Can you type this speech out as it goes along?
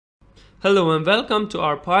Hello and welcome to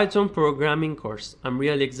our Python programming course. I'm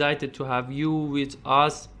really excited to have you with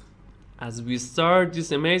us as we start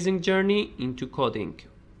this amazing journey into coding.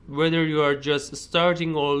 Whether you are just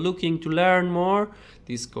starting or looking to learn more,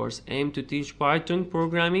 this course aims to teach Python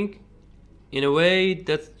programming in a way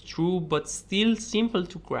that's true but still simple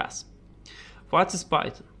to grasp. What is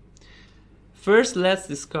Python? First, let's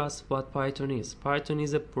discuss what Python is. Python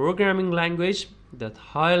is a programming language that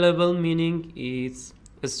high-level meaning is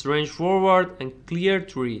straightforward and clear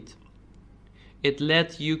to read. It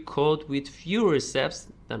lets you code with fewer steps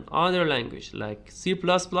than other languages like C++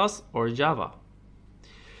 or Java.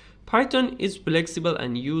 Python is flexible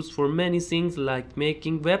and used for many things like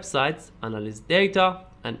making websites, analyze data,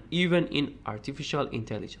 and even in artificial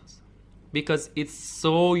intelligence. Because it's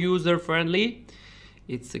so user-friendly,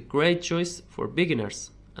 it's a great choice for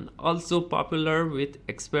beginners and also popular with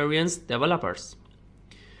experienced developers.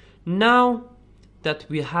 Now that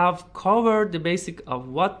we have covered the basic of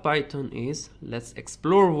what Python is, let's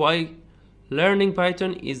explore why learning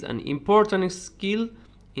Python is an important skill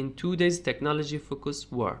in today's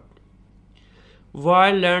technology-focused world.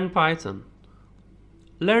 Why learn Python?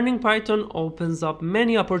 Learning Python opens up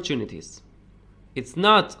many opportunities. It's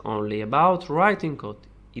not only about writing code,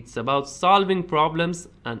 it's about solving problems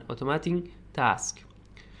and automating tasks.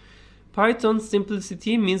 Python's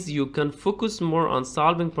simplicity means you can focus more on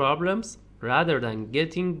solving problems rather than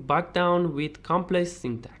getting bogged down with complex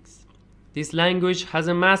syntax. This language has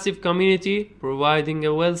a massive community providing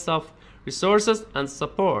a wealth of resources and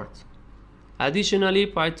support. Additionally,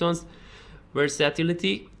 Python's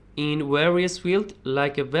versatility in various fields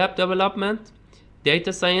like web development,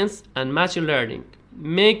 data science, and machine learning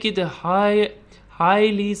make it a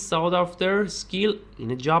highly sought after skill in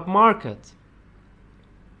a job market.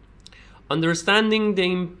 Understanding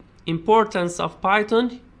the importance of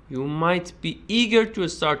Python, you might be eager to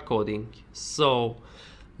start coding. So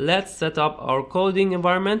let's set up our coding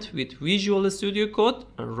environment with Visual Studio Code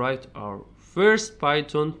and write our first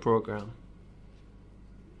Python program.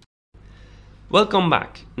 Welcome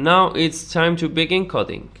back. Now it's time to begin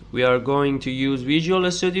coding. We are going to use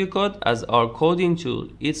Visual Studio Code as our coding tool.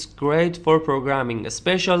 It's great for programming,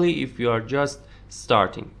 especially if you are just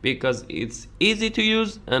starting, because it's easy to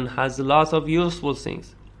use and has a lot of useful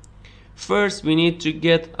things. First, we need to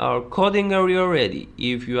get our coding area ready.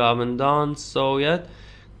 If you haven't done so yet,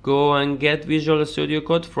 go and get Visual Studio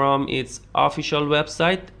Code from its official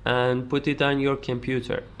website and put it on your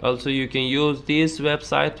computer. Also, you can use this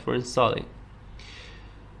website for installing.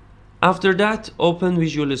 After that, open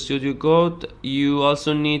Visual Studio Code. You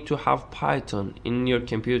also need to have Python in your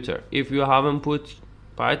computer. If you haven't put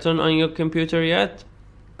Python on your computer yet,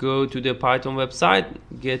 go to the Python website,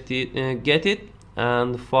 get it,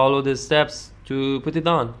 and follow the steps to put it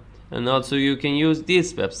on. And also you can use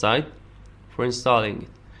this website for installing it.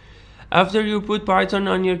 After you put Python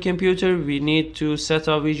on your computer, we need to set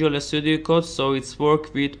up Visual Studio Code so it's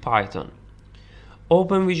work with Python.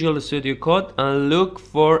 Open Visual Studio Code and look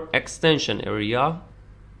for extension area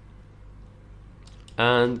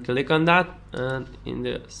and click on that, and in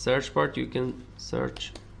the search part you can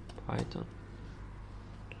search Python.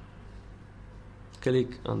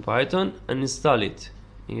 Click on Python and install it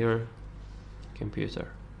in your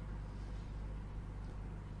computer.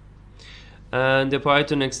 And the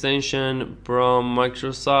Python extension from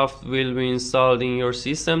Microsoft will be installed in your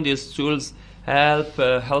system. These tools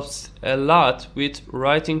helps a lot with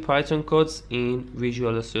writing Python codes in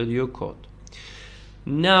Visual Studio Code.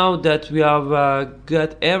 Now that we have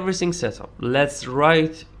got everything set up, let's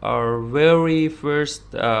write our very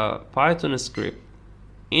first Python script.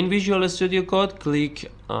 In Visual Studio Code,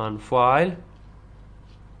 click on File.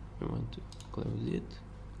 We want to close it,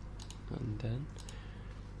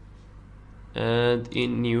 and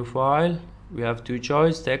in New File, we have two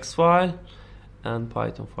choices: text file and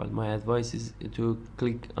Python file. My advice is to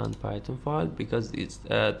click on Python file because it's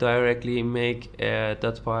directly make a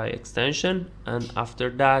 .py extension, and after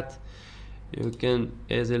that, you can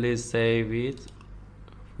easily save it.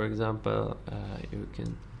 For example, you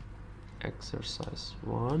can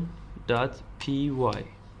exercise1.py.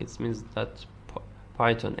 It means that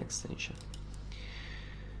Python extension.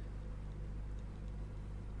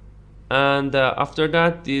 And after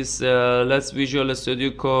that, this let's Visual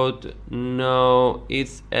Studio Code know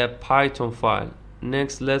it's a Python file.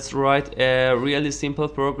 Next, let's write a really simple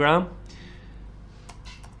program.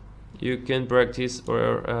 You can practice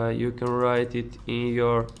or you can write it in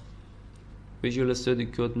your Visual Studio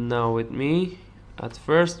Code now with me. At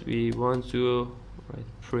first, we want to write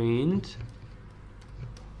print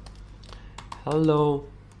hello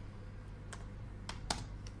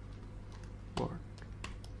world.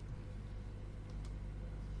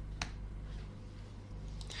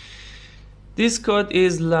 This code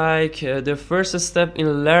is like the first step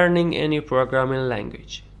in learning any programming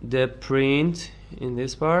language. The print in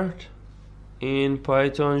this part in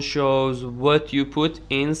Python shows what you put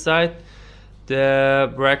inside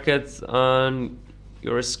the brackets on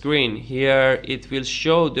your screen. Here it will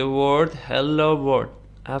show the word hello world.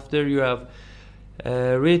 After you have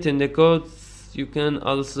written the code, you can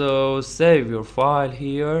also save your file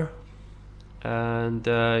here, and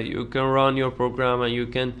you can run your program and you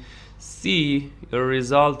can see the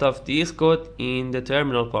result of this code in the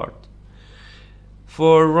terminal part.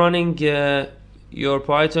 For running your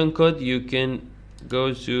Python code, you can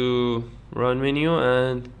go to run menu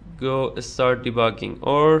and go start debugging,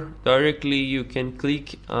 or directly you can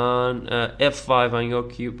click on F5 on your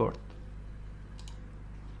keyboard.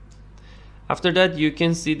 After that, you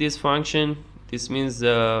can see this function. This means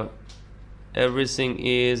everything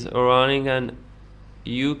is running, and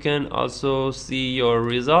you can also see your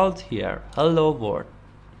result here, hello world.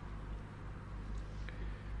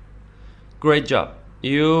 Great job,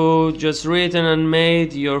 you just written and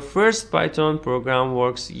made your first Python program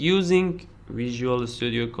works using Visual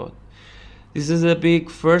Studio Code. This is a big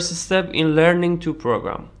first step in learning to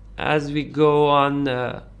program. As we go on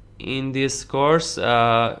in this course,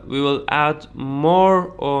 we will add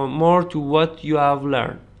more to what you have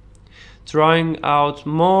learned, trying out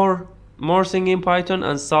more things in Python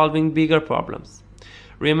and solving bigger problems.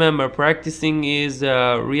 Remember, practicing is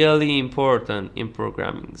really important in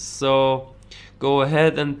programming, so go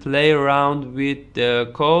ahead and play around with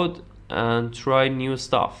the code and try new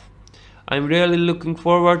stuff. I'm really looking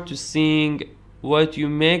forward to seeing what you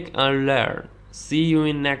make and learn. See you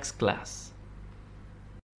in next class.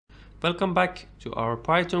 Welcome back to our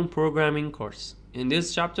Python programming course. In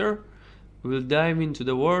this chapter, we'll dive into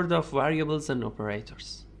the world of variables and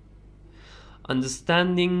operators.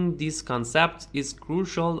 Understanding these concepts is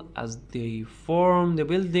crucial as they form the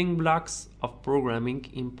building blocks of programming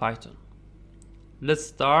in Python. Let's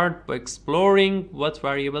start by exploring what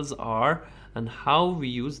variables are and how we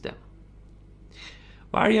use them.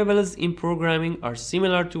 Variables in programming are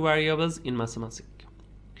similar to variables in mathematics.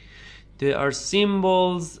 They are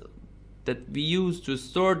symbols that we use to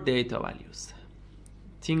store data values.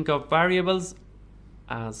 Think of variables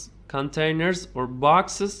as containers or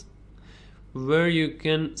boxes where you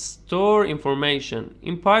can store information.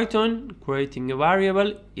 In Python, creating a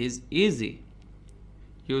variable is easy.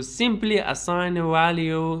 You simply assign a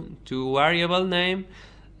value to variable name.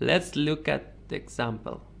 Let's look at the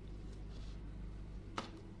example.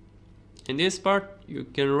 In this part, you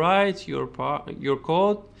can write your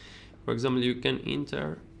code. For example, you can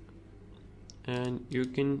enter and you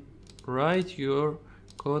can write your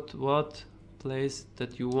code what place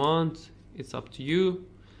that you want. It's up to you.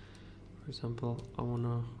 For example, I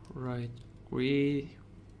wanna write greeting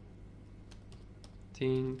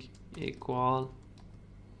equal,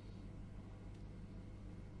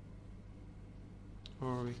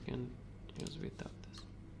 or we can use without this.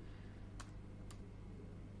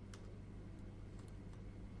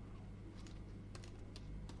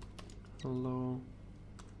 Hello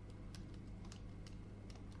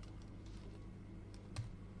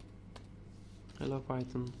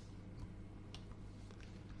Python.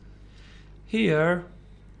 Here,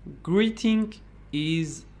 greeting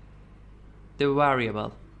is the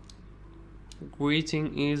variable.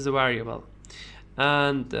 Greeting is the variable,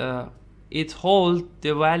 and it holds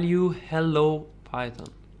the value hello Python,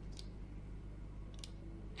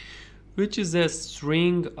 which is a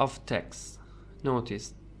string of text.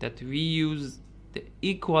 Notice that we use the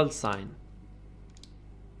equal sign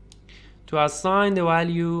to assign the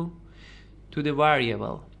value to the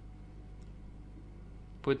variable.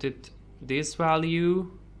 Put it this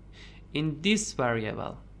value in this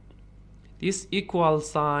variable. This equal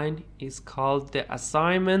sign is called the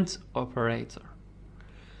assignment operator.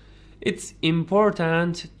 It's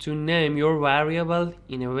important to name your variable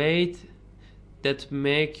in a way that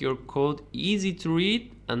make your code easy to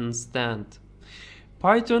read and understand.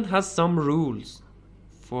 Python has some rules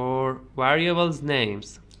for variables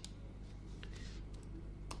names.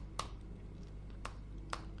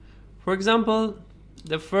 For example,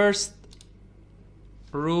 the first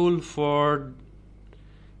rule for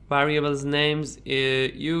variables names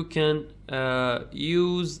is you can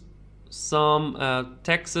use some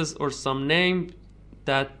texts or some name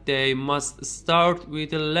that they must start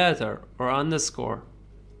with a letter or underscore.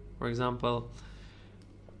 For example,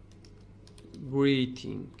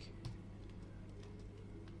 greeting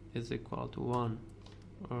is equal to 1,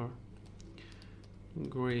 or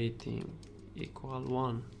greeting equal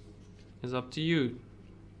 1. It's up to you.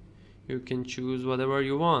 You can choose whatever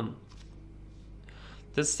you want.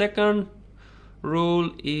 The second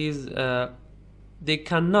rule is they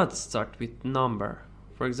cannot start with number.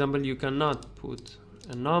 For example, you cannot put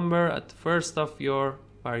a number at the first of your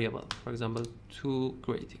variable. For example, to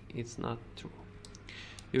grading, it's not true.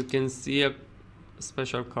 You can see a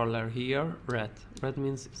special color here, red. Red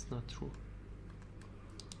means it's not true.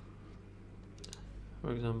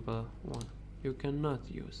 For example, 1. You cannot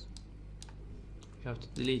use. You have to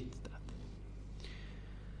delete that.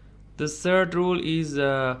 The third rule is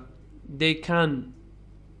they can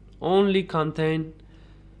only contain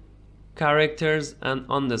characters and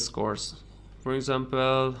underscores. For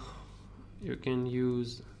example, you can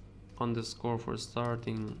use underscore for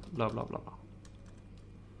starting blah blah blah.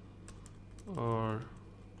 Or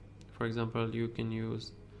for example, you can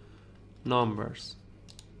use numbers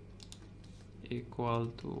equal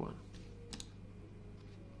to 1.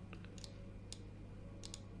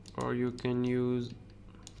 Or you can use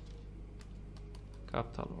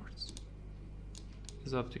capital words.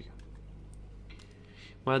 It's up to you.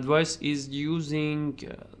 My advice is using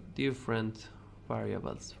different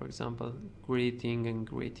variables. For example, greeting and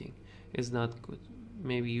greeting is not good.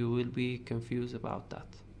 Maybe you will be confused about that.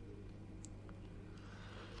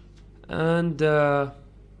 And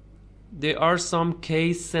there are some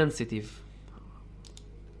case sensitive.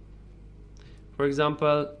 For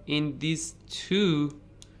example, in these two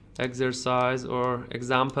exercise or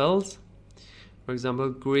examples, for example,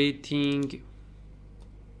 greeting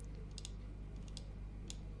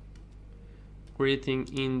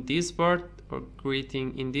in this part or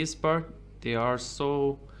greeting in this part, they are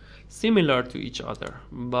so similar to each other,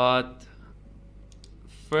 but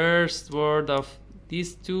first word of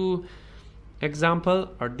these two examples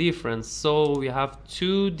are different, so we have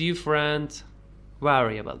two different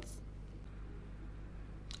variables.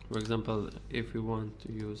 For example, if we want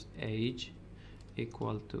to use age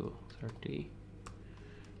equal to 30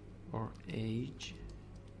 or age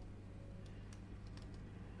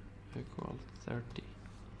equal 30,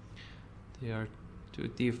 they are two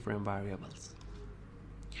different variables.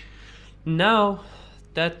 Now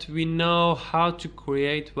that we know how to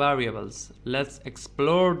create variables, let's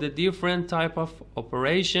explore the different type of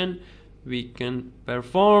operation we can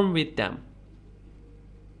perform with them.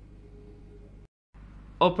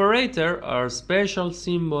 Operators are special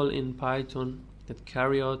symbols in Python that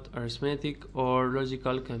carry out arithmetic or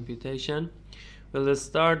logical computation. We'll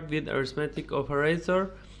start with arithmetic operators,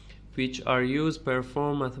 which are used to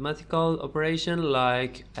perform mathematical operations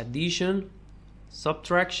like addition,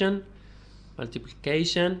 subtraction,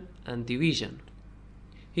 multiplication, and division.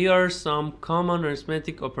 Here are some common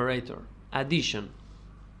arithmetic operators. Addition.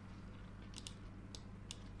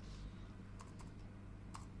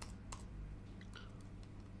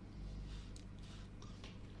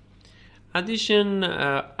 Addition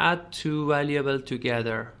add two variables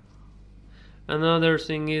together. Another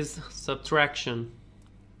thing is subtraction.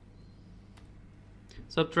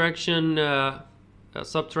 Subtraction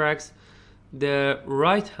subtracts the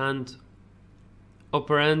right hand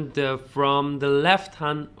operand from the left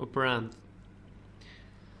hand operand.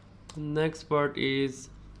 The next part is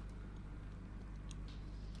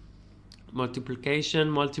multiplication.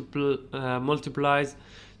 Multiplies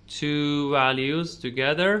two values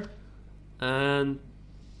together, and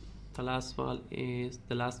the last one is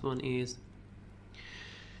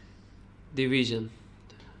division.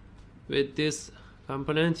 With this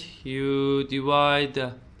component, you divide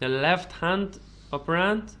the left hand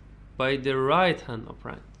operand by the right hand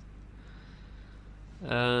operand,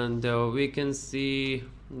 and we can see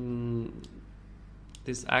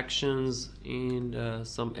these actions in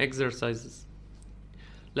some exercises.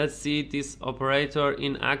 Let's see this operator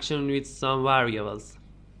in action with some variables.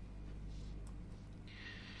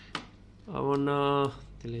 I wanna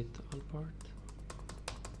delete all part.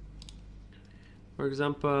 For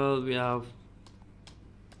example, we have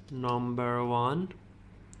number 1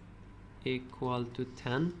 equal to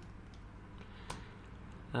 10,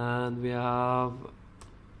 and we have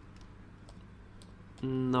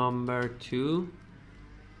number 2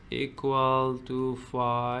 equal to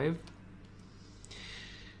 5.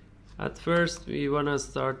 At first we wanna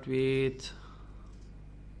start with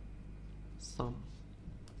sum.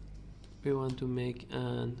 We want to make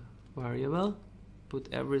an variable, put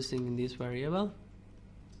everything in this variable.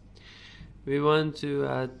 We want to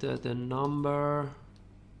add the number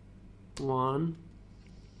 1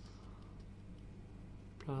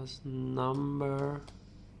 plus number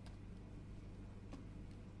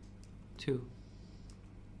 2.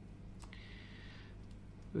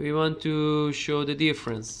 We want to show the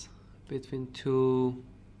difference between two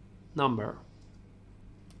numbers.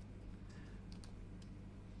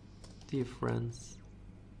 Difference.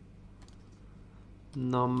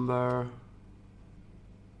 number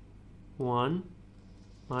 1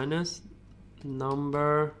 minus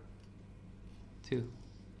number 2.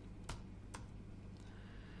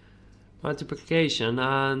 Multiplication,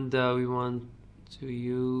 and we want to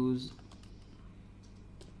use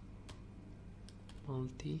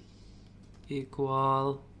multi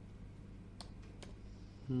equal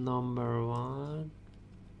number 1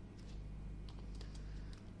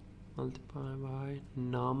 multiplied by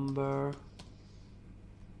number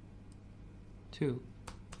 2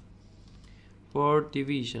 for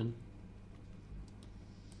division.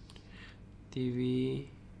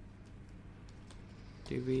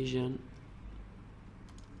 Division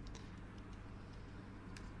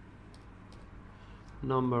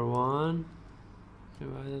number 1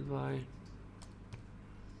 divided by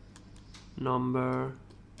number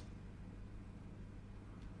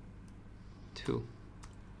 2.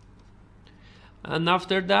 And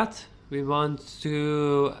after that we want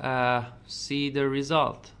to see the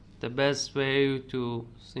result. The best way to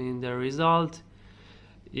see the result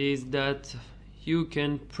is that you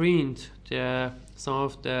can print some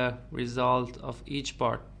of the result of each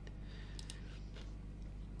part.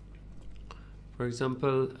 For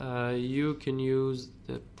example, you can use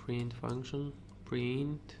the print function,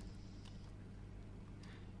 print.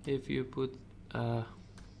 If you put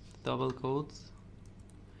double quotes,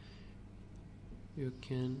 you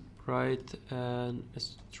can write a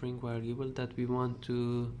string variable that we want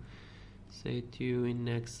to say to you in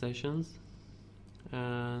next sessions,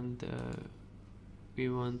 and we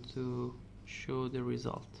want to show the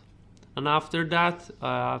result. And after that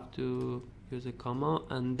I have to use a comma,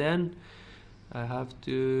 and then I have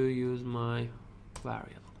to use my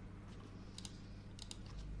variable.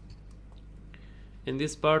 In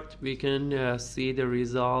this part we can see the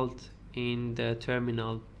result in the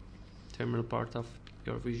terminal part of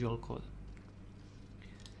your Visual Code.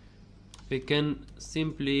 We can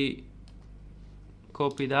simply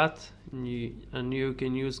copy that, and you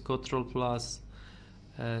can use Ctrl plus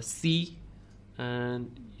C and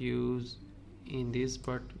use in this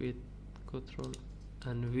part with Ctrl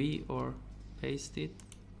and V, or paste it,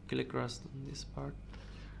 click right on this part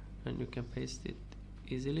and you can paste it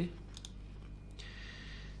easily.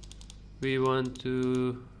 We want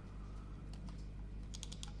to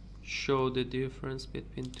show the difference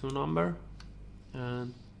between two numbers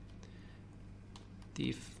and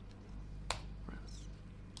difference.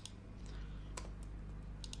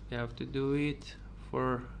 You have to do it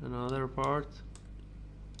for another part.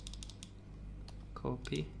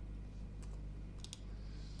 Copy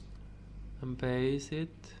and paste it,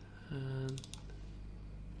 and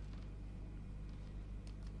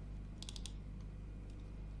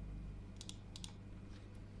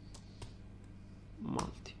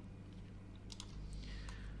multi,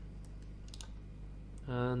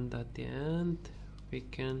 and at the end we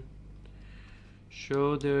can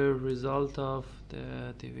show the result of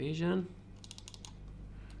the division.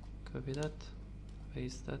 Copy that,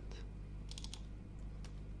 paste that,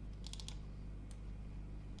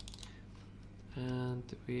 and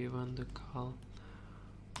we want to call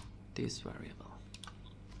this variable.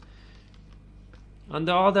 On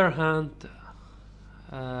the other hand,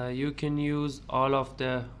 you can use all of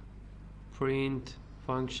the print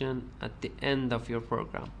function at the end of your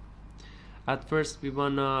program. At first we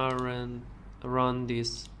wanna run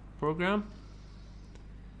this program.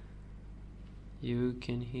 You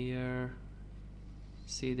can here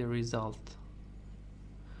see the result.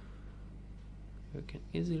 You can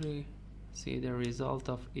easily see the result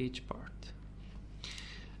of each part.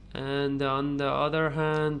 And on the other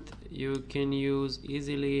hand, you can use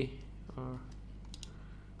easily or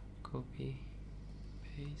copy,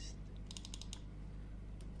 paste.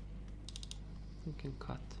 You can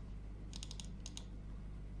cut.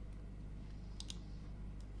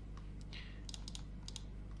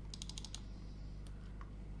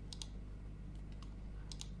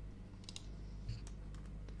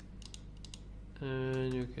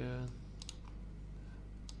 And you can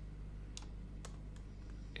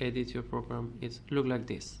edit your program. It look like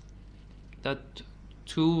this. That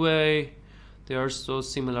two-way, they are so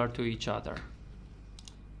similar to each other.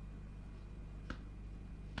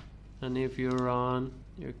 And if you run,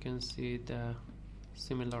 you can see the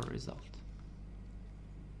similar result.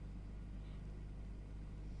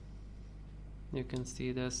 You can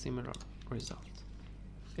see the similar result.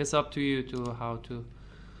 It's up to you to how to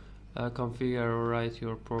configure or write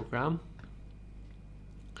your program.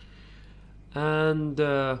 And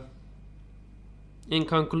in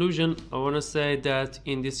conclusion, I want to say that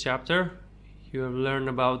in this chapter you have learned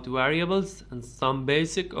about variables and some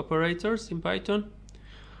basic operators in Python.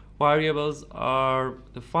 Variables are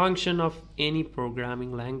the function of any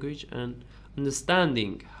programming language, and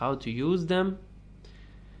understanding how to use them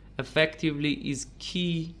effectively is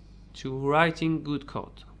key to writing good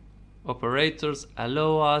code. Operators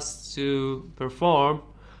allow us to perform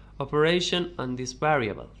operation on these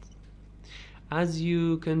variables. As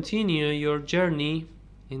you continue your journey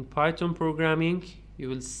in Python programming, you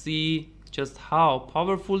will see just how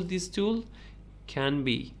powerful this tool can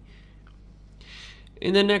be.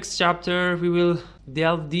 In the next chapter, we will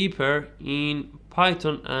delve deeper in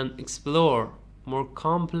Python and explore more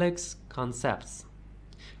complex concepts.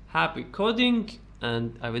 Happy coding,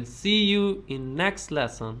 and I will see you in next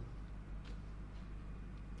lesson.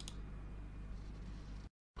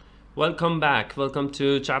 Welcome back. Welcome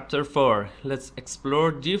to chapter 4. Let's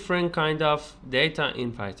explore different kind of data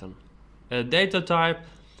in Python. A data type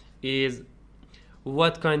is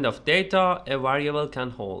what kind of data a variable can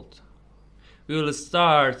hold. We will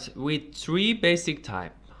start with 3 basic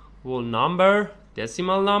types: whole number,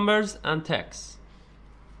 decimal numbers, and text.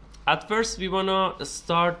 At first, we wanna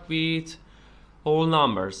start with whole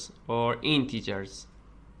numbers or integers.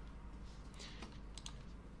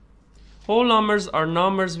 Whole numbers are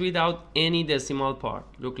numbers without any decimal part.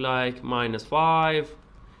 Look like -5,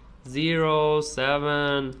 0,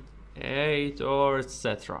 7, 8, or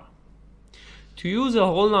etc. To use a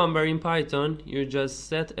whole number in Python, you just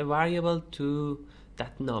set a variable to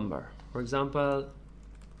that number. For example,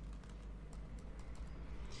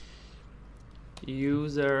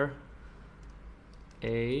 user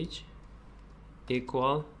age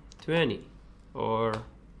equal 20, or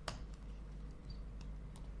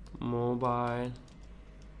mobile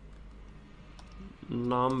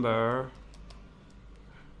number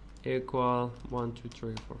equal 1 2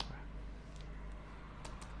 3 4 5.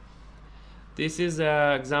 This is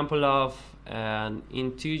an example of an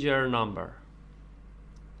integer number.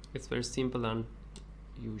 It's very simple and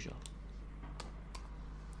usual.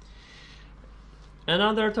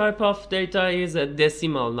 Another type of data is a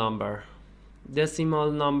decimal number.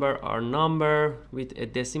 Decimal number are number with a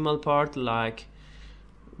decimal part like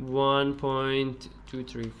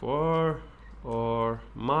 1.234 or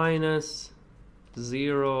minus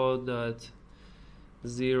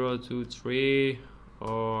 0.023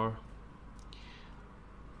 or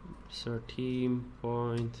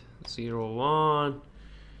 13.01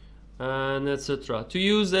 and etc. To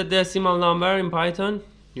use a decimal number in Python,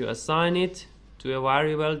 you assign it to a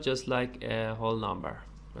variable just like a whole number.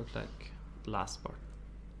 Look like the last part.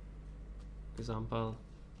 Example,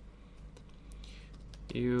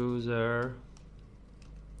 user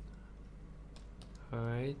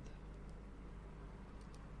height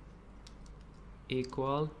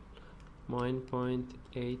equal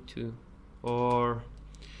 9.82, or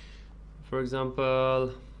for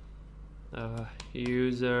example,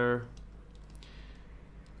 user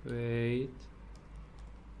weight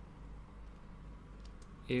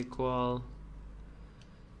equal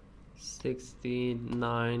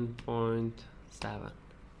 69.7.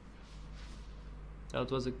 That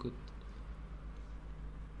was a good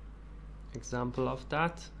example of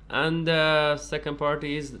that. And the second part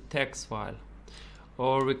is the text file,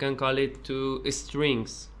 or we can call it to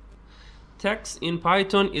strings. Text in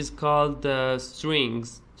Python is called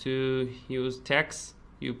strings. To use text,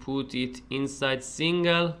 you put it inside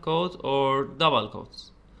single quote or double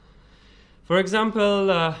quotes. For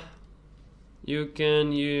example, you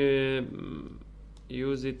can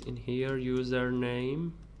use it in here,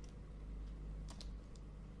 username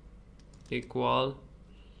equal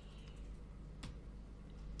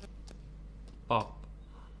up,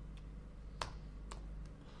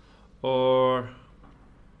 or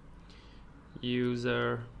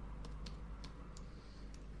user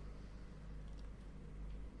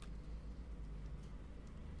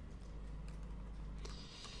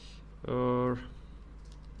or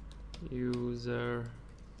user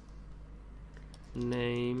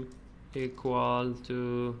name equal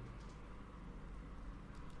to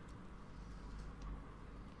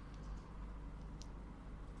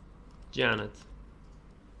Janet.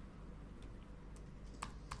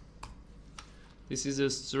 This is a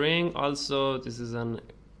string, also this is a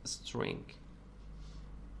string.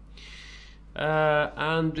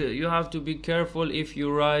 And you have to be careful if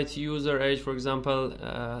you write user age, for example,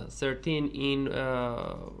 13 in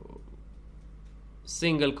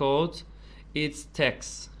single quote, it's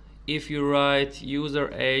text. If you write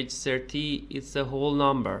user age 30, it's a whole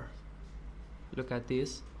number. Look at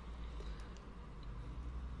this.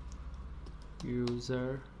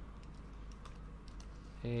 User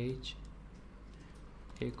age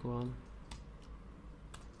equal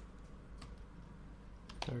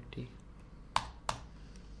 30.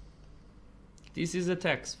 this is a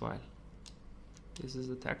text file. This is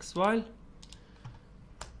a text file,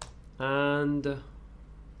 and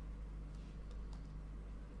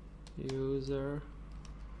user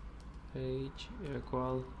age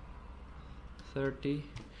equal 30.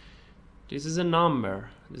 This is a number.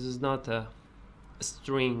 This is not a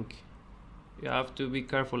string. You have to be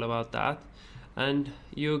careful about that. And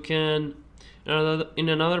you can, in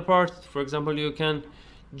another part, for example, you can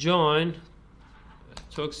join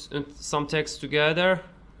some text together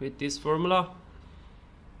with this formula.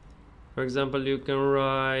 For example, you can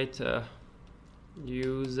write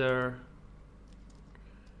user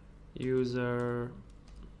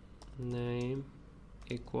name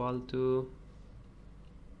equal to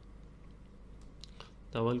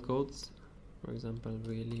double quotes, for example,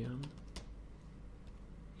 William.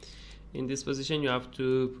 In this position you have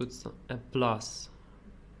to put a plus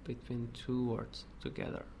between two words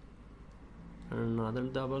together, another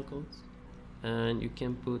double quotes, and you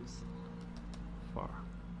can put far.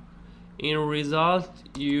 In result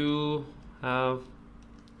you have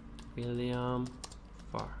William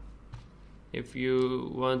far. If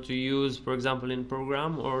you want to use, for example, in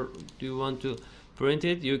program, or do you want to print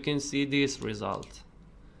it, you can see this result.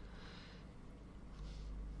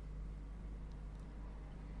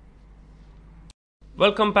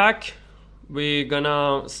 Welcome back. We're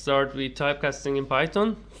gonna start with typecasting in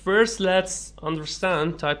Python. First, let's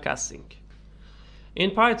understand typecasting.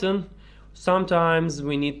 In Python, sometimes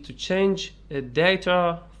we need to change a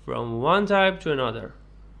data from one type to another.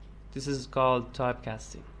 This is called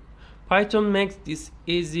typecasting. Python makes this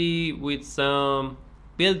easy with some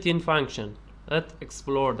built-in function. Let's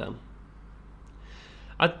explore them.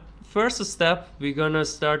 At first step, we're gonna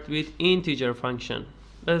start with integer function.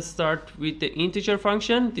 Let's start with the integer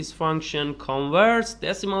function. This function converts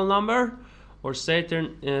decimal number or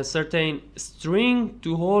certain string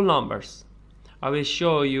to whole numbers. I will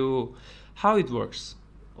show you how it works.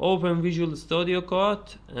 Open Visual Studio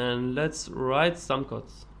Code and let's write some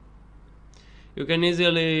codes. You can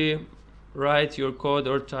easily write your code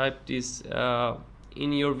or type this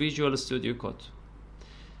in your Visual Studio Code.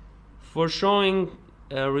 For showing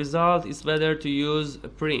a result, it's better to use a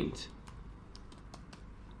print.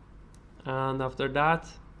 And after that,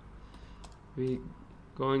 we're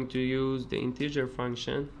going to use the integer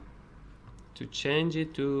function to change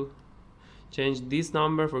this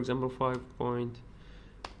number, for example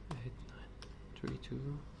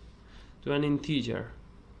 5.8932, to an integer.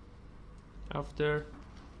 After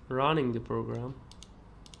running the program,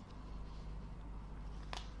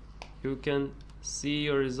 you can see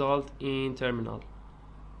your result in terminal.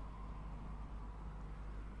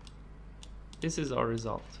 This is our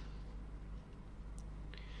result.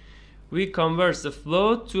 We convert the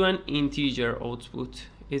float to an integer output.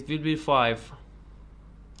 It will be 5.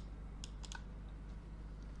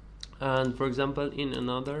 And for example, in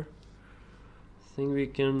another thing, we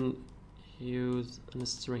can use a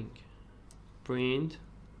string. Print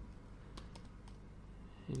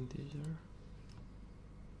integer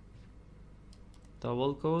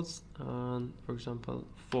double quotes and, for example,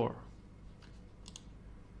 4.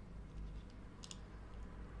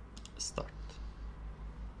 Start.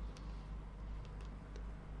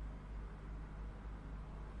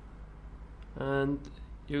 And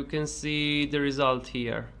you can see the result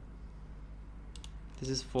here. This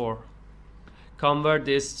is 4. Convert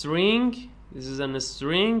the string, this is a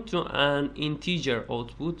string, to an integer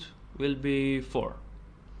output, will be 4.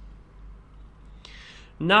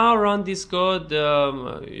 Now run this code.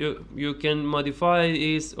 You can modify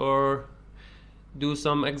this or do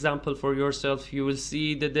some example for yourself. You will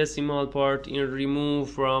see the decimal part in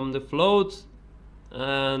remove from the float,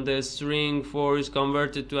 and the string 4 is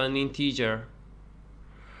converted to an integer.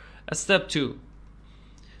 Step 2.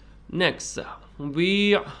 Next,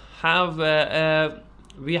 we have the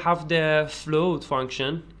float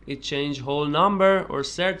function. It changes whole number or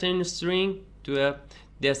certain string to a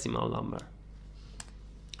decimal number.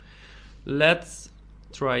 Let's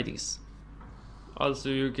try this. Also,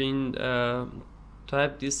 you can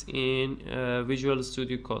type this in Visual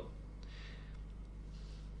Studio Code.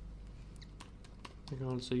 You can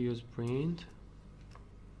also use print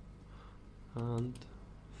and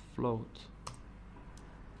float.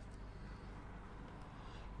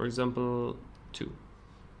 For example, 2.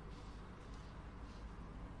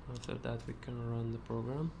 After that, we can run the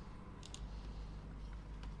program.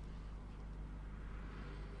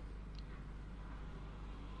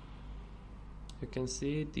 You can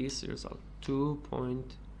see this result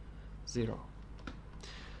 2.0.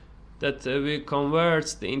 That we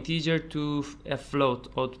convert the integer to a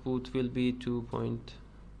float. Output will be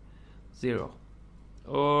 2.0.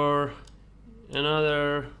 Or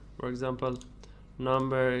another, for example,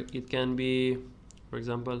 number. It can be, for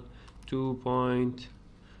example, 2 point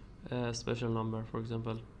special number, for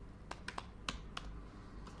example.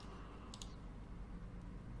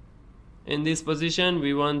 In this position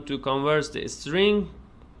we want to convert the string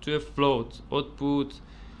to a float. Output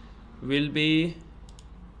will be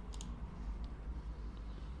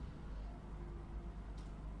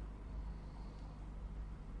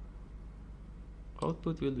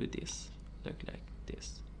this, like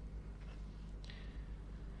this.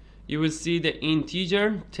 You will see the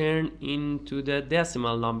integer turn into the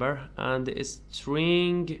decimal number, and the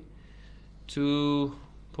string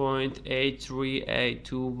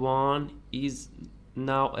 2.83821 is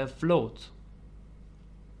now a float.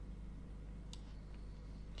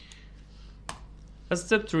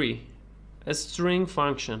 Step 3, a string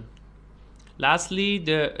function. Lastly,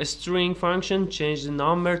 the string function changes the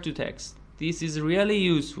number to text. This is really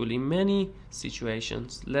useful in many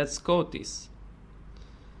situations. Let's code this.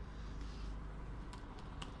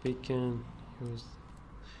 We can use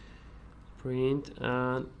print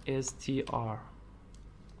and str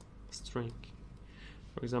string,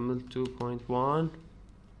 for example 2.1.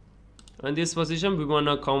 In this position we want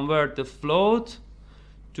to convert the float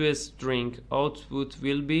to a string. Output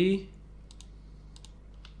will be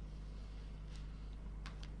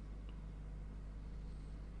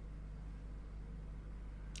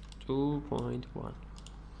 (2.1).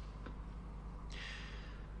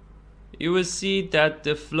 You will see that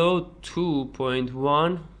the float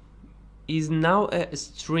 2.1 is now a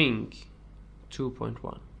string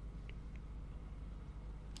 2.1.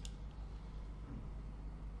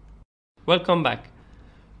 Welcome back.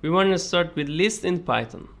 We want to start with list in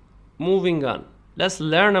Python. Moving on, let's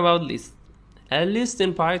learn about list. A list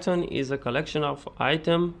in Python is a collection of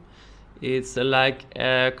items. It's like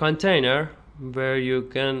a container where you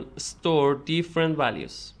can store different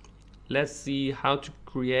values. Let's see how to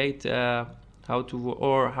create how to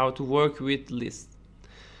work with lists.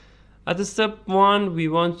 At step 1, we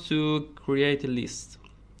want to create a list.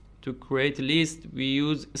 To create a list, we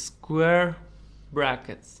use square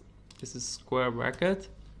brackets. This is square bracket.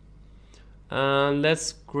 And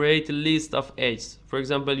let's create a list of ages. For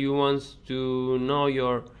example, you want to know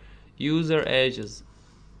your user ages.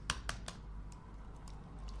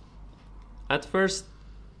 At first,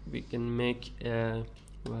 we can make a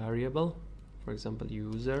variable, for example,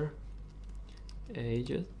 user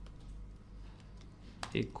ages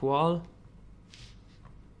equal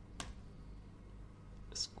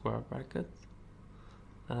square bracket,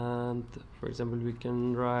 and for example we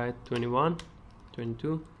can write 21,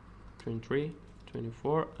 22, 23,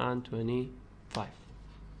 24 and 25.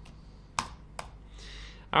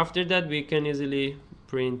 After that we can easily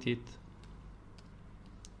print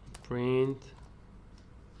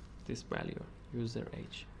this value, user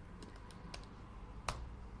age.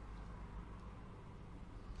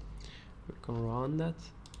 We can run that,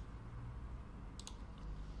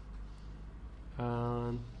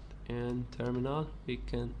 and in terminal we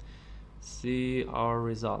can see our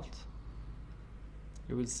result.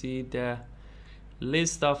 You will see the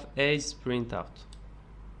list of ages print out.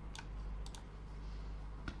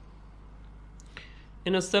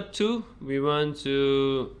 In step 2, we want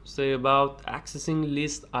to say about accessing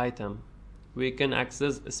list item. We can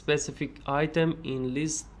access a specific item in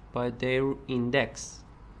list by their index.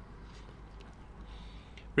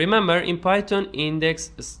 Remember, in Python, index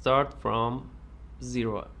start at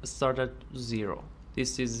 0.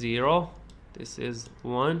 This is 0, this is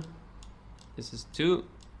 1, this is 2,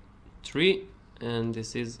 3, and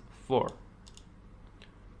this is 4.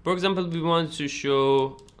 For example, we want to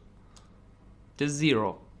show the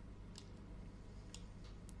 0.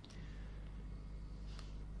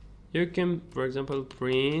 You can, for example,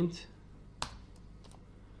 print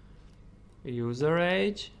user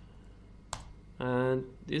age, and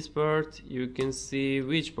this part you can see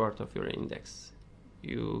which part of your index.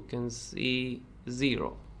 You can see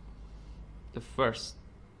 0, the first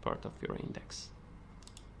part of your index.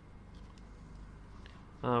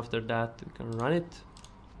 After that we can run it,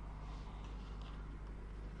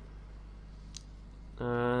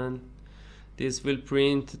 and this will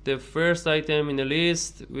print the first item in the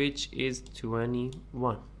list, which is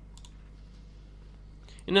 21.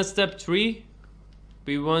 In step 3,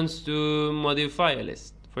 we want to modify a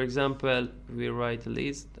list. For example, we write a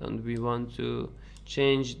list and we want to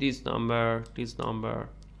change this number,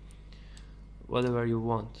 whatever you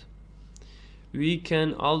want. We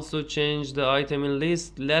can also change the item in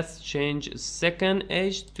list. Let's change second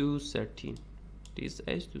age to 13. This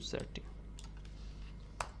age to 13.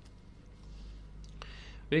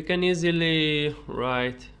 We can easily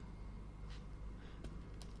write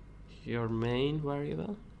your main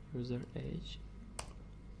variable, user age,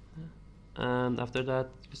 and after that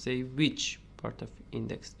you say which part of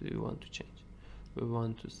index do you want to change. We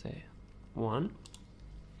want to say 1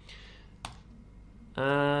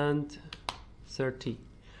 and 30.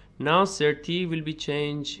 Now 30 will be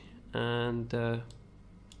changed and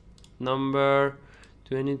number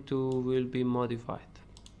 22 will be modified,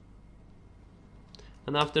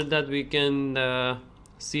 and after that we can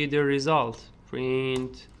see the result,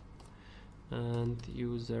 print and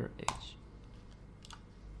user age.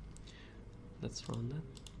 Let's run that.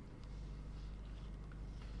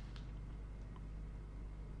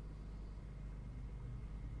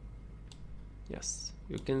 Yes,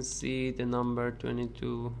 you can see the number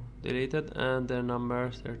 22 deleted and the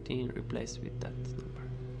number 13 replaced with that number.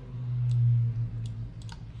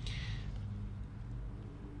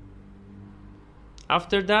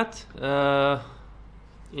 After that,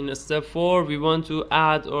 in step 4, we want to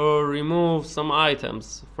add or remove some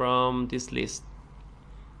items from this list.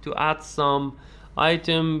 To add some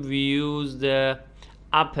item, we use the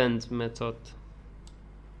append method.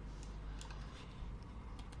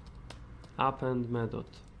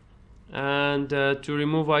 And to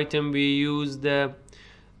remove item, we use the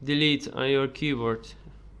delete on your keyboard.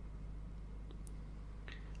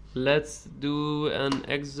 Let's do an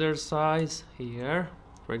exercise here.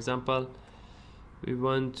 For example, we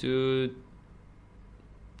want to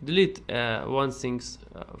delete one thing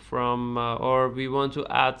from or we want to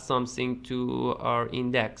add something to our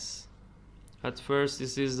index. At first,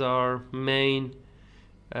 this is our main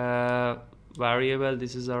variable,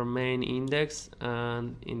 this is our main index,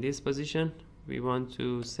 and in this position we want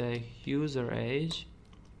to say user age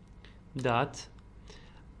dot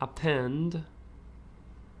append.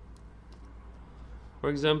 For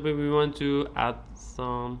example, we want to add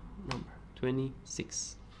some number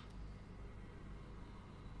 26,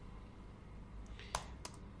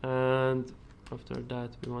 and after that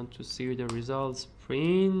we want to see the results,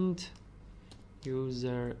 print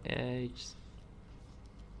user age.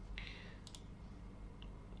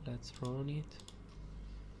 Let's run it.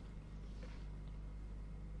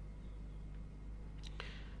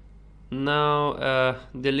 Now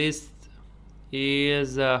the list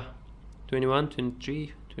is 21,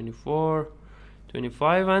 23, 24,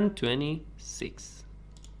 25 and 26.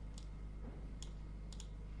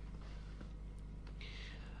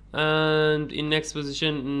 And in next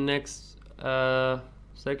position, next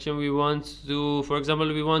section, we want to, for example,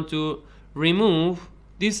 we want to remove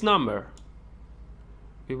this number.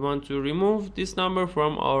 We want to remove this number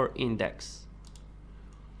from our index.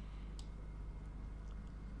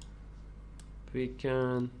 We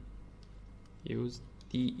can use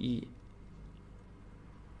del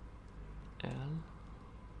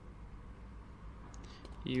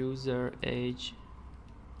user age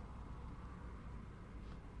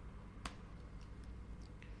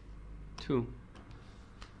two,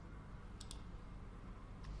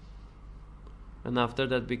 and after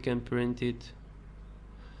that we can print it.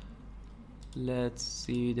 Let's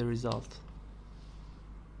see the result.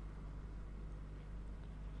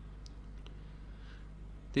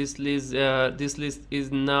 This list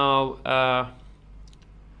is now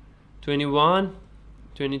 21,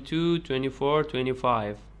 22, 24,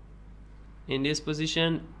 25. In this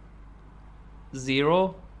position,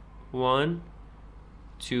 0, 1,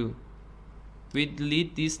 2. We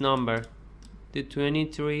delete this number. The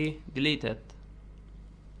 23 deleted.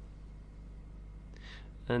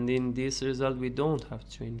 And in this result, we don't have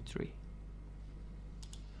 23.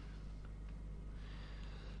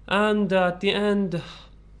 And at the end,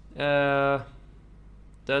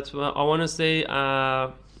 that's what I want to say.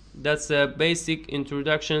 That's a basic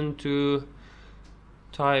introduction to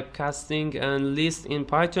typecasting and list in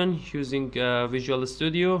Python using Visual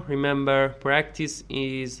Studio. Remember, practice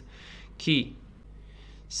is key.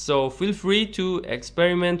 So feel free to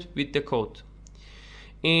experiment with the code.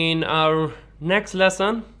 In our next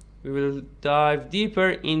lesson, we will dive deeper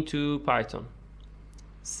into Python.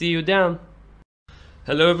 See you then.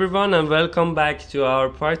 Hello everyone and welcome back to our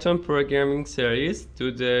Python programming series.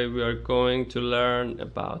 Today we are going to learn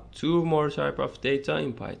about two more types of data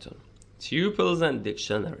in Python: tuples and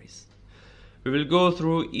dictionaries. We will go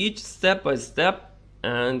through each step by step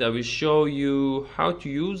and I will show you how to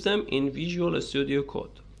use them in Visual Studio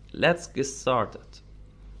Code. Let's get started.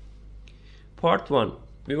 Part 1.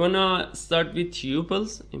 We wanna start with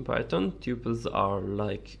tuples in Python. Tuples are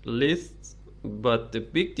like lists, but the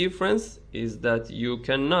big difference is that you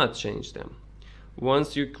cannot change them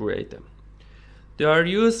once you create them. They are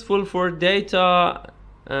useful for data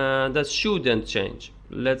that shouldn't change.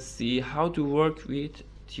 Let's see how to work with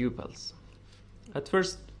tuples. At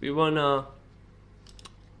first, we wanna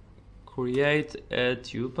create a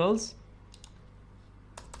tuples.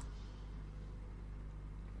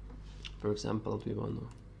 For example, we wanna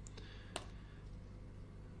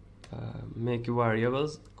make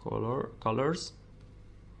variables colors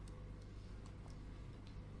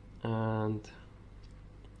and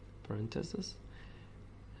parentheses,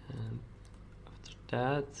 and after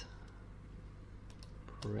that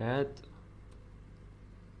red,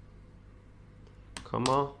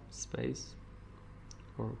 comma, space,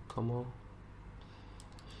 or comma,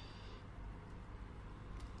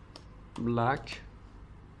 black,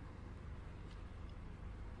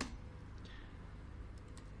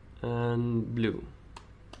 and blue.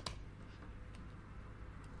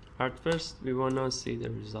 At first we wanna see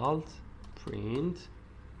the result. Print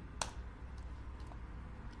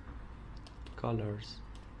colors.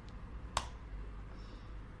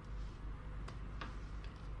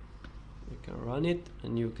 You can run it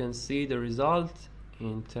and you can see the result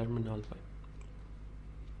in terminal.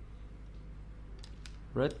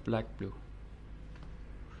 Red, black, blue.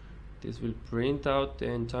 This will print out the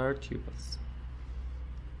entire tuples.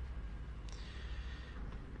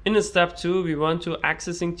 In step 2, we want to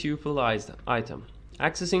accessing tuple item.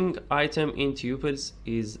 Accessing item in tuples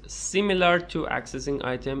is similar to accessing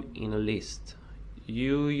item in a list.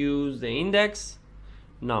 You use the index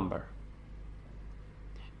number.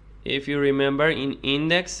 If you remember, in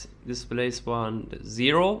index displays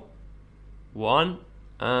 0, 1,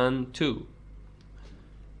 and 2.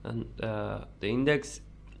 And the index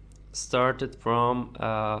started from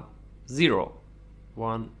 0,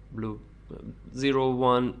 1, blue, 0,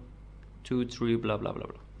 1, 2, 3, blah blah blah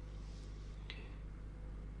blah.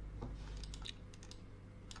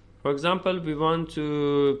 For example, we want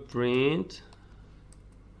to print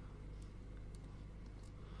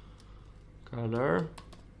color,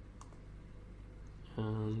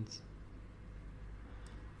 and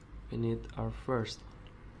we need our first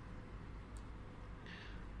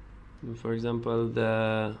one. For example,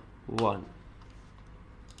 the 1.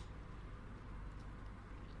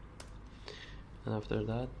 And after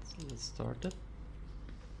that, let's start it.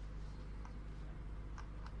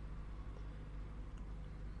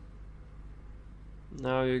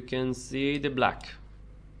 Now you can see the black,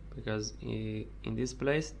 because in this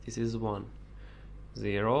place this is 1,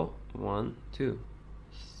 0, 1, 2,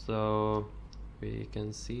 so we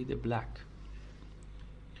can see the black.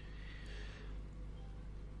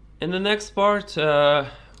 In the next part,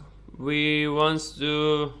 we want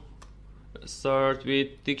to start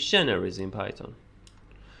with dictionaries in Python.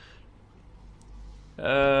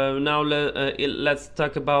 Now let's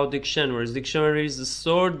talk about dictionaries. Dictionaries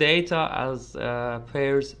store data as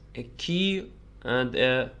pairs, a key and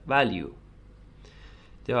a value.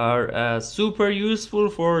 They are super useful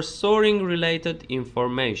for storing related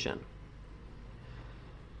information.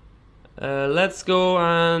 Let's go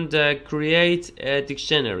and create a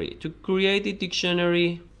dictionary. To create a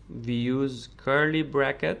dictionary, we use curly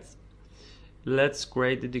brackets. Let's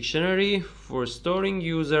create a dictionary for storing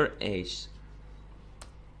user age.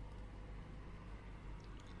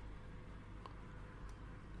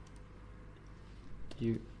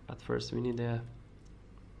 At first we need a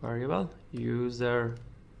variable user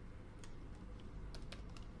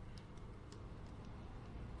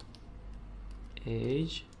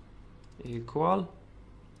age equal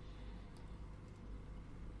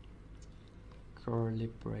curly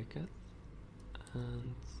bracket,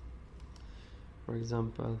 and for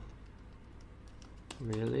example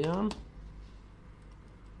William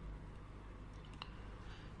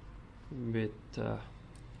with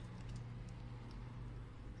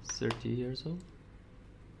 30 years old.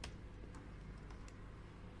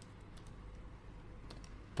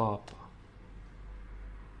 Papa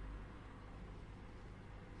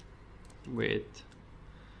with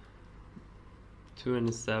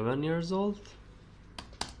 27 years old.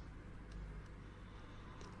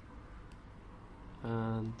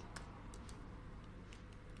 And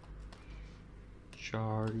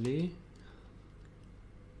Charlie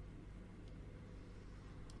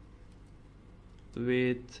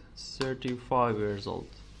with 35 years old.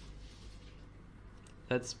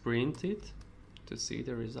 Let's print it to see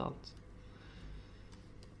the result.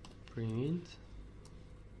 Print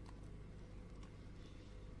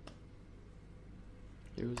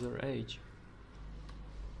user age.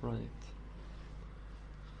 Right.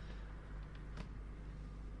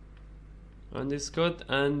 Run this code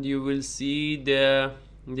and you will see the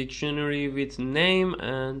dictionary with name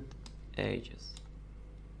and ages.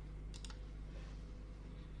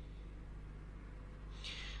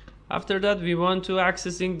 After that, we want to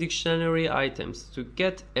accessing dictionary items. To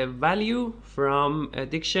get a value from a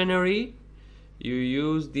dictionary, you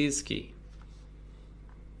use this key.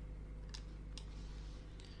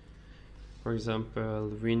 For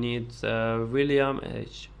example, we need William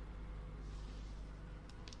H.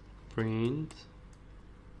 Print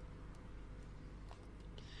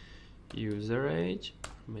user age,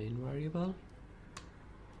 main variable,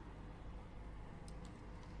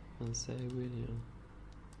 and say William.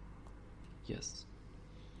 Yes,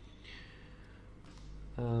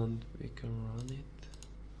 and we can run it.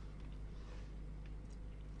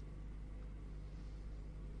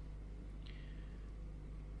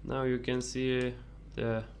 Now you can see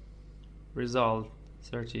the result.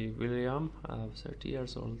 30 William, 30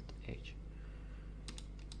 years old age.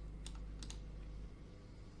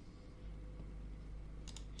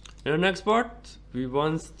 In the next part, we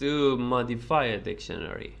want to modify a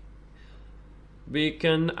dictionary. We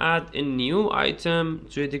can add a new item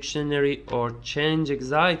to a dictionary or change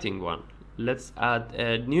existing one. Let's add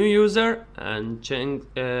a new user and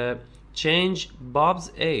change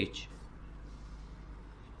Bob's age.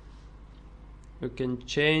 You can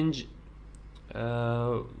change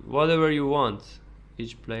whatever you want.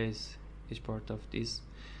 Each part of this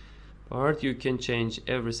part, you can change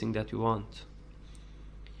everything that you want.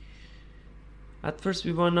 At first,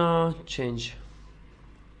 we wanna change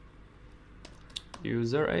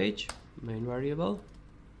user age, main variable,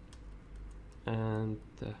 and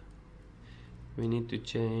we need to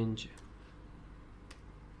change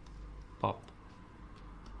Bob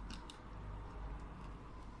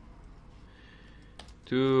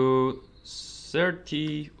to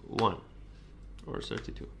 31 or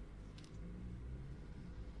 32.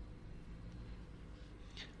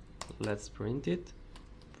 Let's print it.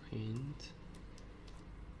 Print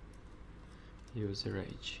user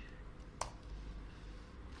age.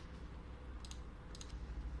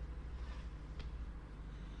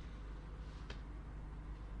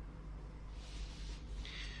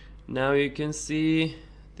 Now you can see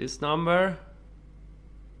this number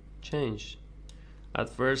changed. At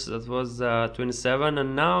first that was 27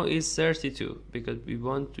 and now it's 32 because we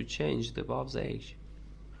want to change the Bob's age.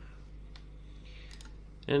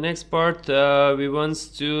 In the next part, we want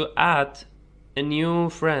to add a new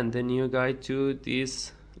friend, a new guy to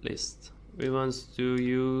this list. We want to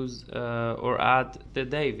use or add the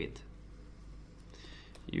David.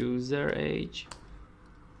 User age.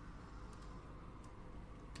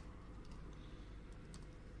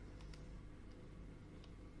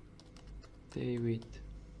 David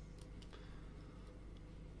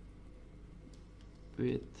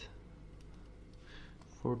with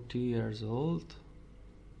 40 years old.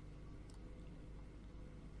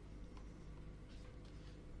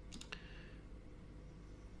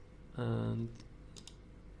 And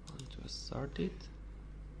want to start it.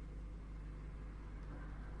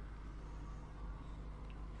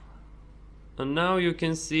 And now you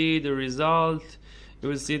can see the result. You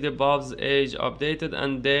will see the Bob's age updated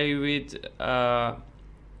and David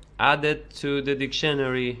added to the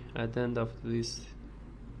dictionary at the end of this.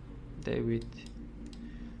 David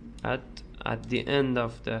at the end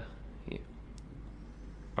of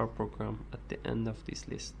our program, at the end of this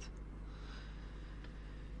list.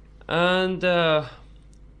 And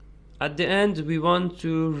at the end, we want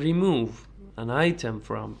to remove an item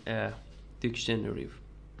from a dictionary.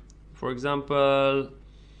 For example,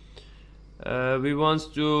 we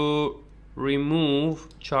want to remove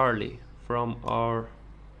Charlie from our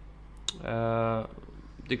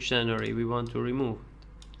dictionary. We want to remove it.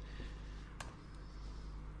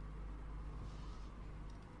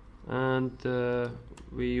 And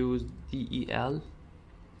we use del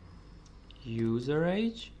user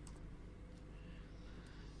age.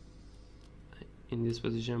 In this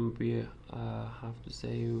position, we have to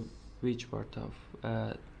say which part of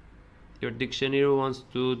your dictionary wants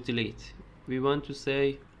to delete. We want to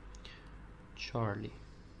say Charlie,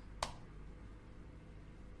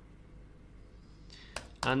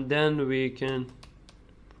 and then we can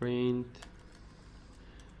print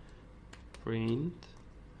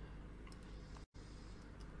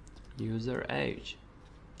user age.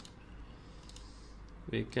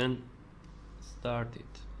 We can start it.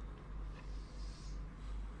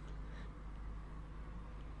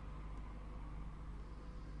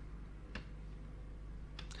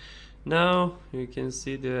 Now you can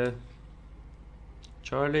see the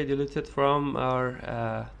Charlie deleted from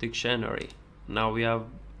our dictionary. Now we have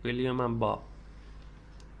William and Bob.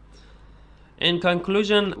 In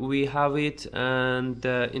conclusion, we have it and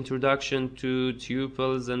introduction to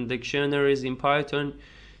tuples and dictionaries in Python.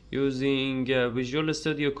 using Visual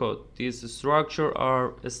Studio Code. These structures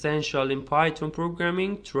are essential in Python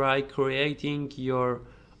programming. Try creating your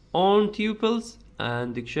own tuples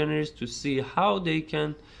and dictionaries to see how they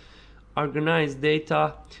can organize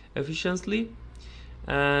data efficiently.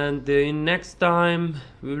 And in next time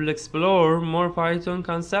we will explore more Python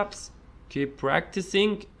concepts. Keep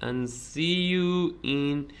practicing and see you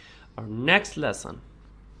in our next lesson.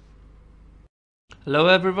 Hello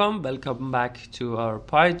everyone, welcome back to our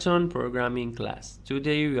Python programming class.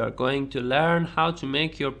 Today we are going to learn how to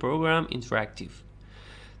make your program interactive.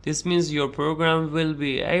 This means your program will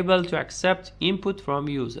be able to accept input from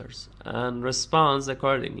users and respond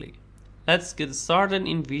accordingly. Let's get started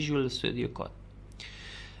in Visual Studio Code.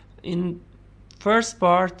 In first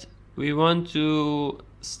part, we want to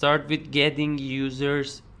start with getting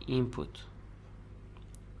users input.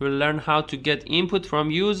 We'll learn how to get input from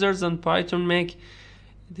users, and Python make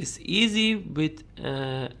this easy with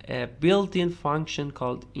a built-in function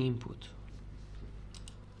called input.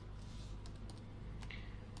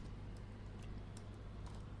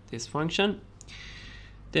 This function,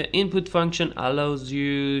 the input function allows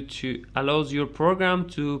your program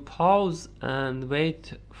to pause and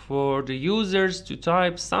wait for the users to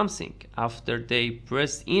type something. After they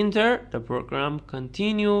press enter, the program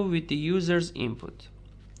continue with the user's input.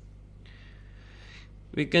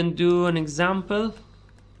 We can do an example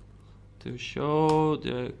to show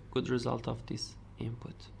the good result of this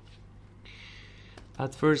input.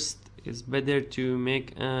 At first, it's better to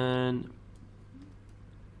make an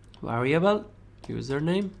variable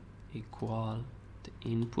username equal the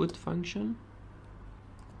input function,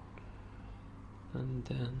 and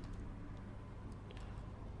then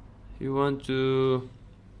you want to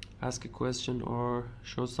ask a question or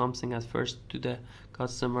show something at first to the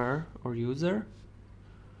customer or user.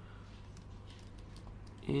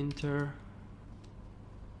 Enter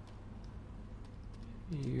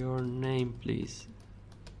your name please,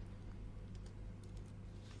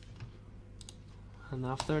 and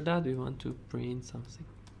after that we want to print something.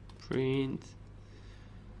 Print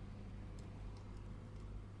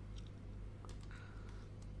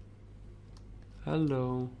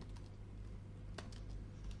hello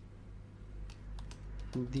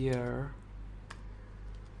dear,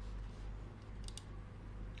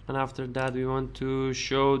 and after that we want to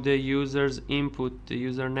show the user's input, the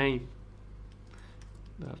username.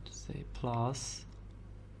 We have to say plus.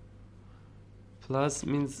 Plus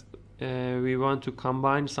means we want to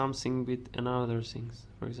combine something with another things.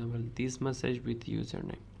 For example, this message with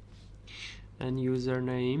username and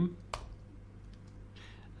username,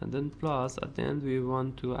 and then plus at the end we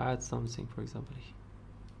want to add something, for example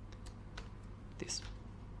this,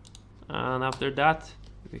 and after that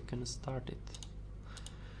we can start it.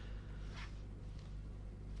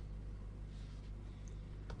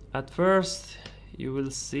 At first you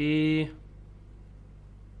will see,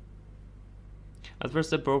 at first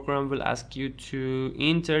the program will ask you to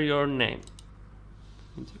enter your name,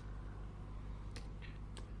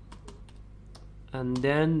 and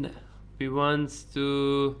then we want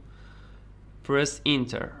to press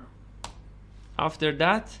enter. After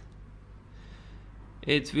that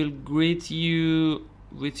it will greet you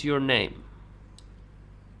with your name.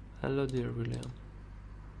 Hello dear William.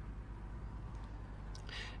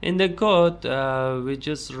 In the code we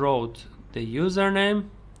just wrote the username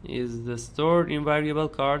is the stored in variable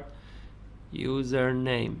card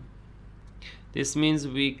username. This means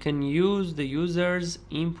we can use the user's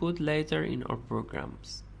input later in our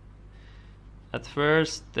programs. At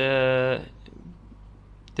first the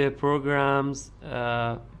programs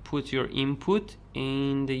put your input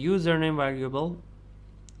in the username variable,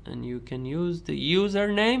 and you can use the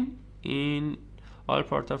username in all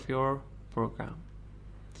part of your program.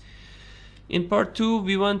 In part 2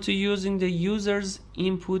 we want to using the user's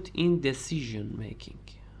input in decision making.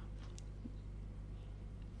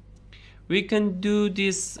 We can do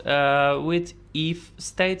this with if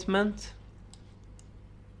statement.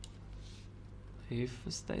 If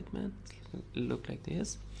statement look like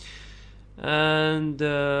this, and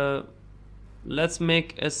let's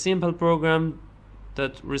make a simple program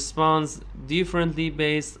that responds differently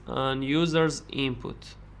based on user's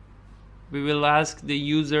input. We will ask the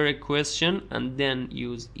user a question and then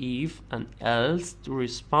use if and else to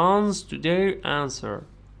respond to their answer.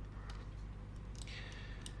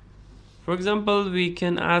 For example, we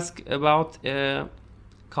can ask about a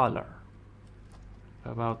color,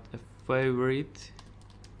 about a favorite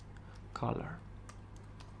color,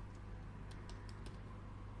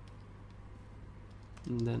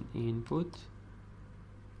 and then input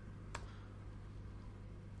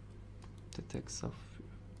the text of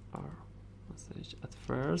our message at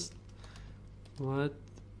first. What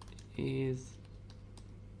is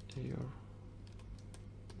your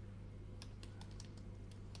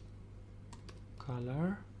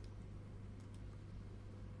color?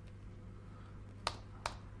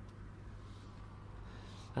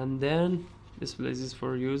 And then this place is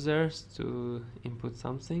for users to input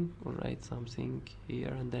something or write something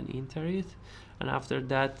here and then enter it. And after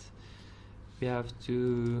that, we have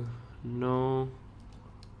to know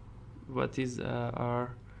what is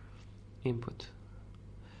our input.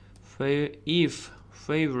 If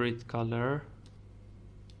favorite color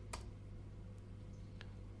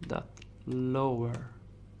dot lower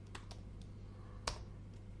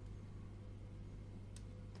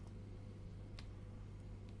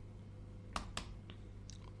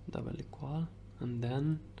double equal, and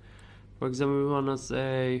then for example we want to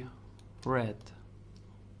say red,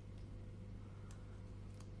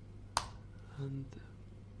 and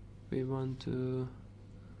we want to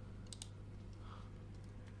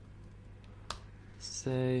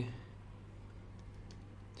say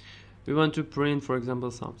we want to print, for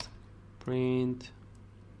example, something. Print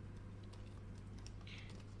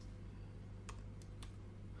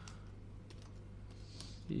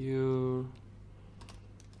you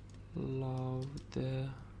love the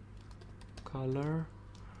color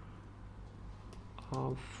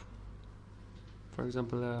of, for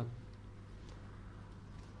example, of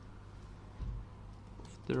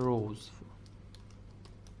the rose.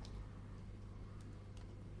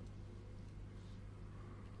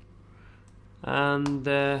 And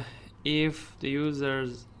if the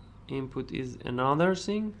user's input is another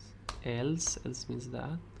thing, else means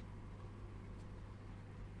that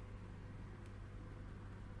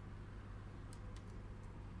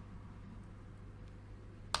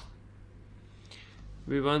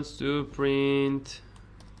we want to print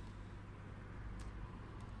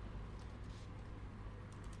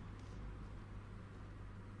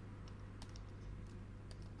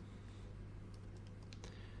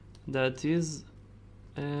that is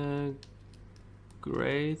a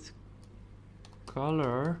great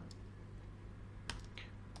color,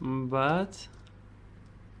 but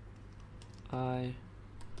I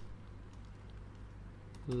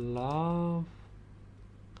love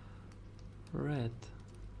red.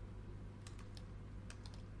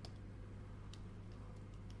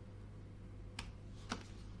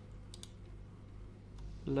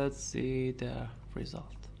 Let's see the result.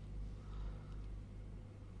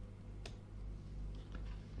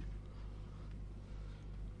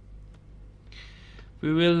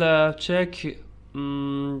 We will check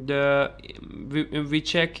we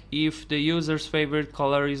check if the user's favorite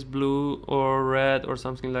color is blue or red or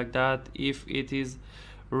something like that. If it is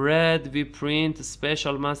red, we print a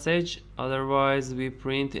special message, otherwise we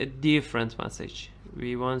print a different message.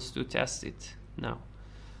 We want to test it now.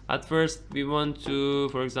 At first we want to,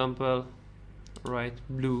 for example, write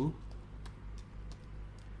blue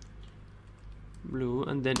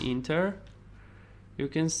and then enter. You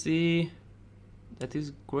can see that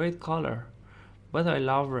is great color, but I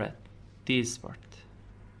love red, this part.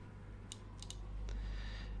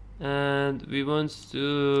 And we want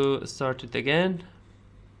to start it again.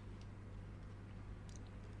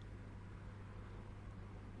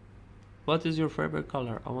 What is your favorite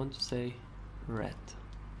color? I want to say red.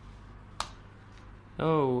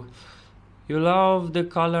 Oh, you love the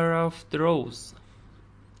color of the rose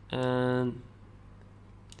and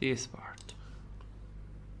this part.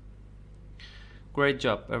 Great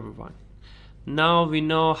job, everyone. Now we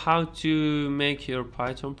know how to make your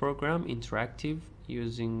Python program interactive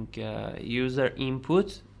using user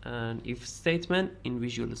input and if statement in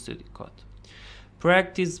Visual Studio Code.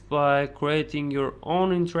 Practice by creating your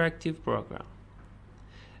own interactive program.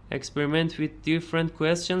 Experiment with different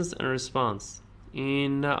questions and response.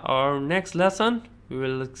 In our next lesson, we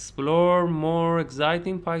will explore more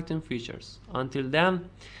exciting Python features. Until then,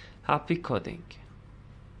 happy coding.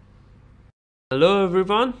 Hello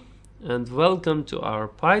everyone, and welcome to our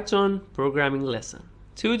Python programming lesson.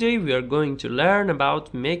 Today we are going to learn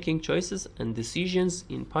about making choices and decisions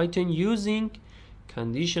in Python using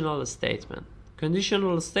conditional statements.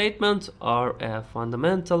 Conditional statements are a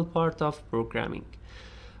fundamental part of programming,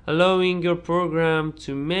 allowing your program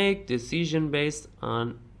to make decisions based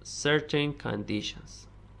on certain conditions.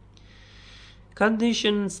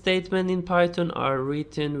 Condition statements in Python are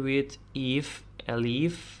written with if,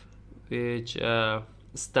 elif, which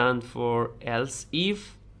stand for else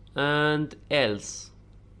if, and else.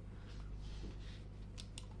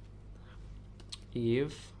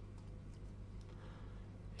 If,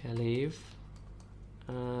 elif,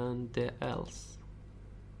 and the else.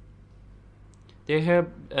 They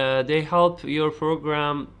help your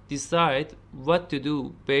program decide what to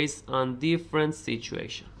do based on different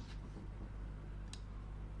situations.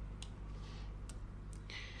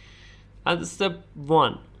 At step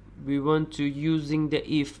 1, we want to using the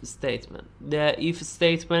if statement. The if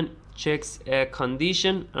statement checks a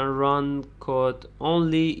condition and run code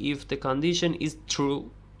only if the condition is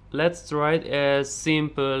true. Let's write a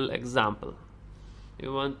simple example. We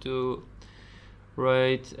want to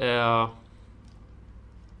write a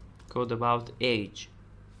code about age,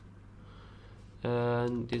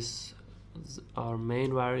 and this is our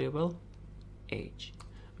main variable, age.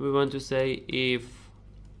 We want to say if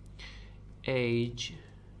age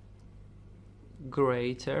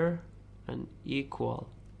greater and equal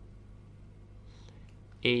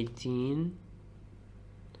 18,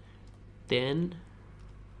 then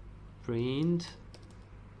print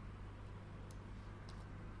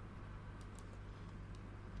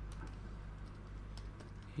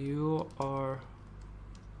you are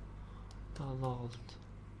adult.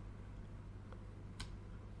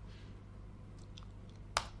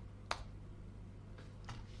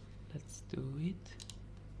 Let's do it.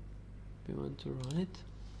 We want to run it.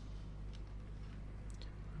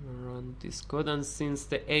 Run this code, and since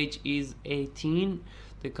the age is 18,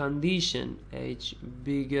 the condition age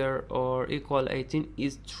bigger or equal 18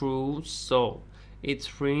 is true, so it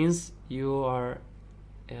prints you are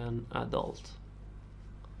an adult.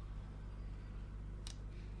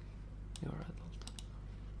 You're adult.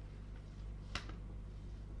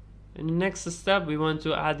 In the next step, we want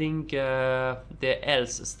to adding the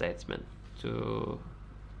else statement to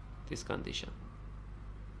this condition.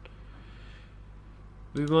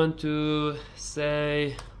 We want to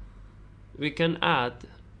say we can add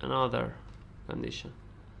another condition,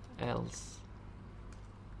 else,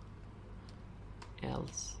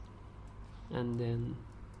 and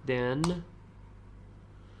then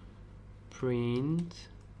print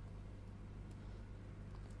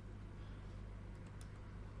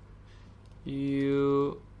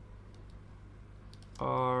you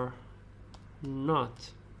are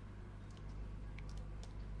not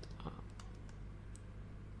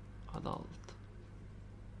adult.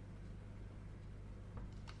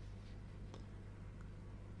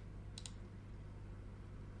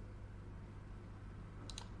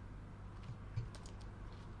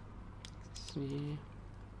 See.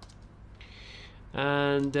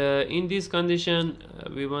 And in this condition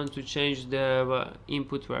we want to change the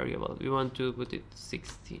input variable. We want to put it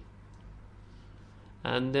 60,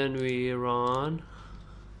 and then we run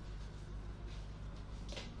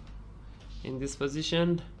in this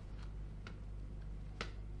position.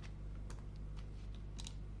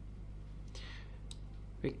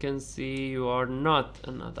 We can see you are not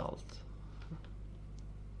an adult.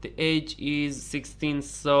 The age is 16,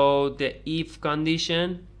 so the if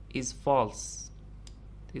condition is false.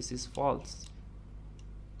 This is false,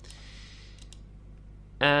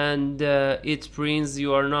 and it prints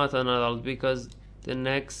you are not an adult because the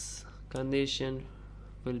next condition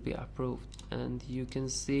will be approved, and you can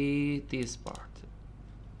see this part.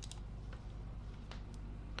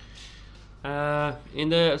 In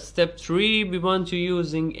the step 3, we want to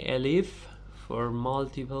using elif for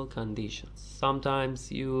multiple conditions. Sometimes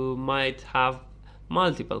you might have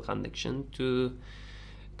multiple conditions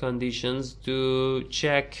to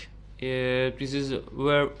check if this is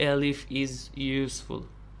where elif is useful,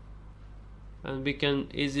 and we can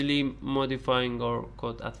easily modifying our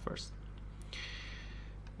code at first.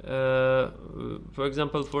 For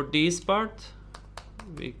example, for this part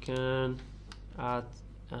we can add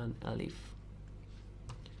an elif.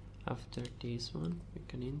 After this one we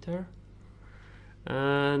can enter,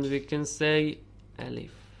 and we can say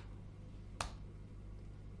elif.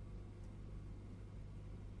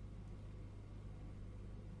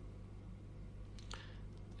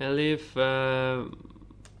 Elif,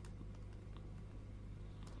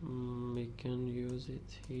 we can use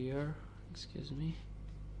it here, excuse me.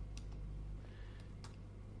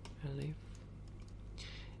 Elif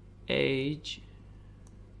age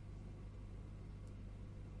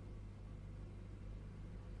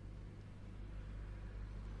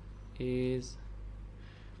is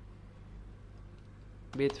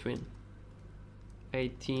between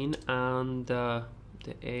 18 and the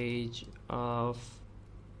age of,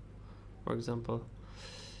 for example,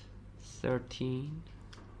 13,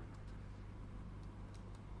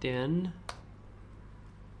 then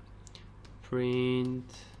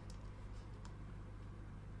print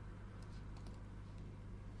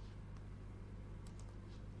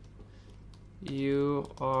you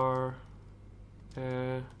are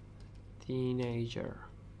a teenager.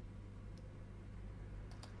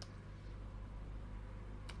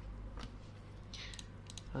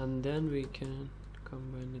 and then we can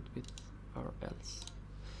combine it with our else.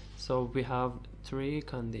 So we have 3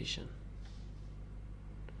 conditions.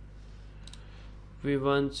 We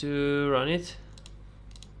want to run it.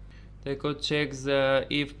 The code checks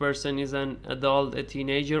if person is an adult, a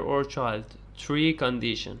teenager, or child. 3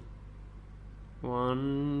 conditions.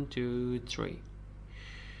 1, 2, 3.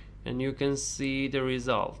 And you can see the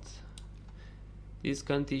result. This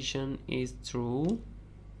condition is true,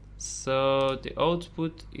 so the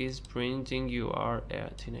output is printing you are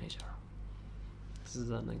a teenager. This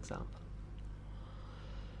is an example.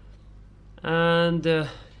 And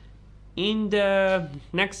in the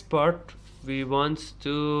next part we want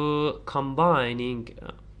to combining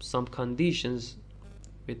some conditions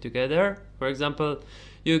with together. For example,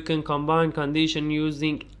 you can combine condition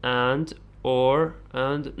using and, or,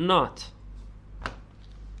 and not.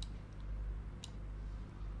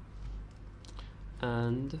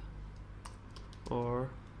 And, or,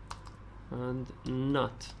 and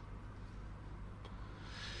not.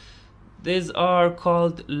 These are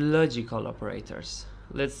called logical operators.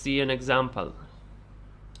 Let's see an example.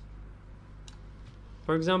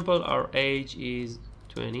 For example, our age is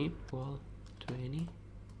 20. Well, 20.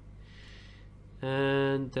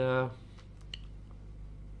 And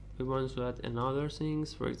we want to add another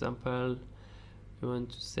things. For example, we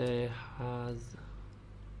want to say has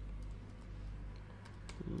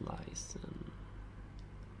license.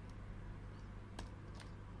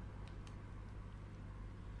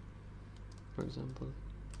 For example,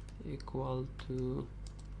 equal to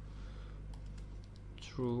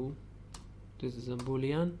true. This is a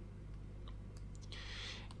boolean.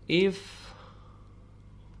 If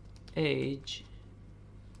age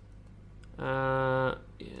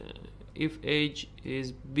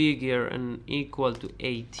is bigger and equal to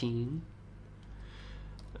 18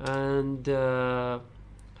 and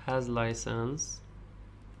has license,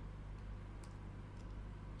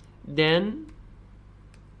 then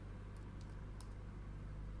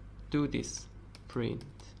do this, print.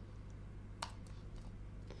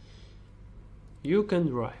 You can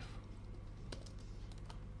drive.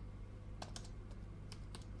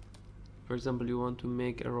 For example, you want to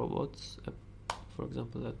make a robot, for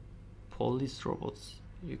example, a police robots.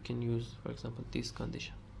 You can use, for example, this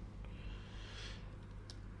condition.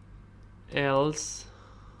 Else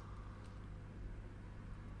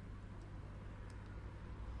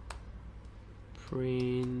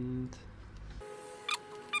print.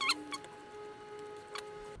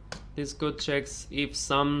 This code checks if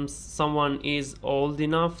someone is old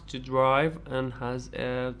enough to drive and has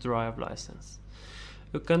a drive license.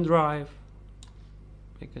 You can drive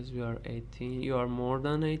because you are 18. You are more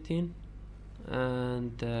than 18,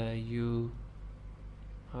 and you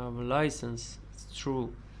have a license. It's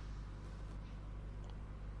true.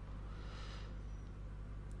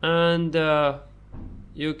 And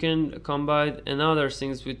you can combine another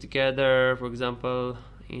things with together. For example,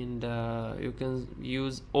 you can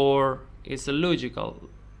use or. It's a logical,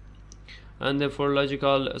 and for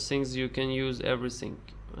logical things you can use everything.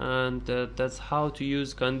 And that's how to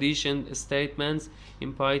use condition statements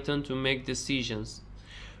in Python to make decisions.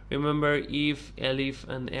 Remember, if, elif,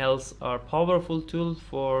 and else are powerful tools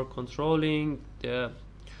for controlling the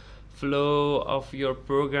flow of your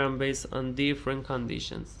program based on different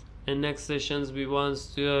conditions. In next sessions we want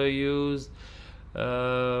to use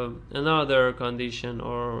another condition,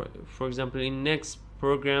 or for example in next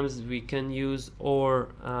programs we can use or,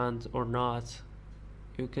 and, or not.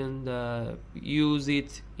 You can use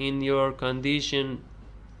it in your condition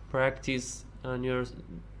practice on your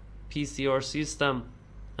PC or system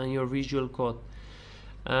and your visual code,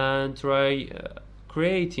 and try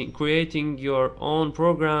creating your own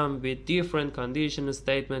program with different condition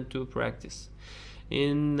statement to practice.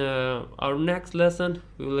 In our next lesson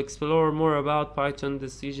we will explore more about Python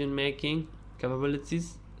decision making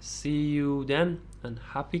capabilities. See you then, and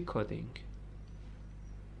happy coding.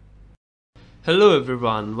 Hello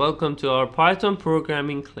everyone, welcome to our Python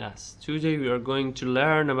programming class. Today we are going to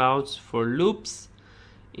learn about for loops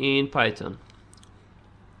in Python.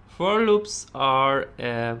 For loops are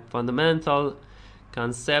fundamental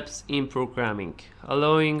concepts in programming,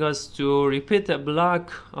 allowing us to repeat a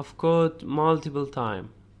block of code multiple times.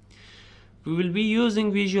 We will be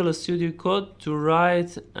using Visual Studio Code to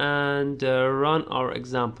write and run our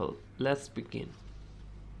example. Let's begin.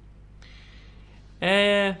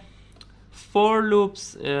 For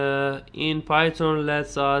loops in Python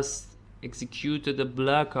lets us execute the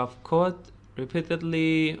block of code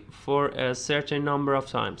repeatedly for a certain number of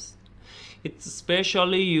times. It's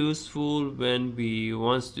especially useful when we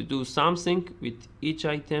want to do something with each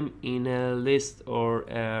item in a list or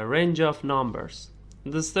a range of numbers.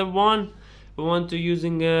 The step 1, we want to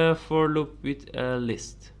using a for loop with a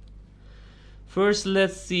list. First,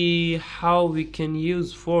 let's see how we can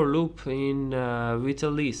use for loop in with a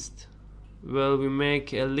list. Well, we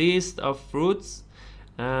make a list of fruits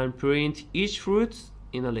and print each fruit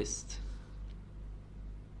in a list.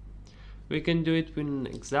 We can do it with an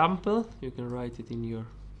example. You can write it in your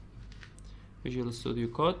Visual Studio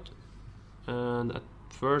Code, and at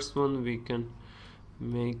first one we can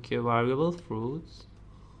make a variable fruits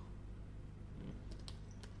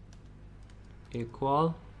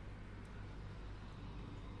equal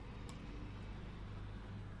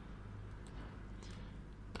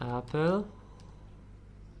apple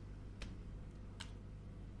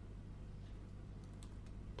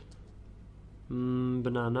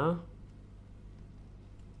banana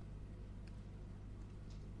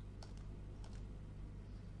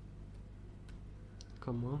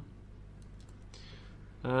come on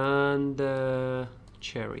and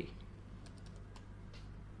cherry.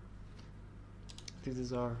 This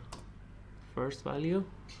is our first value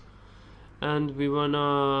and we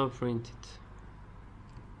wanna print it.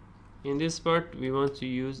 In this part we want to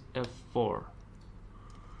use a for,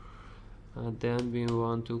 and then we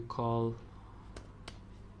want to call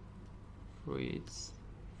fruits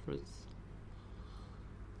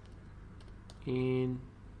in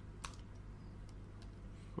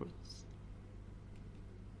fruits.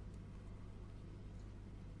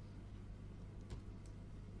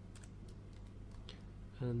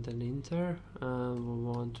 And then enter, and we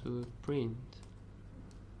want to print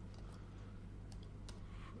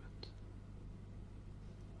fruit.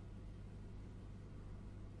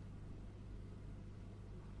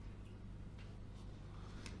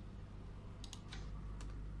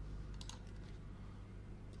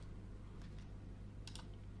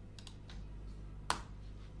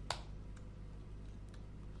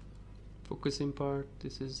 Focusing part,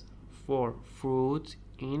 this is for fruit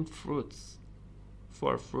in fruits.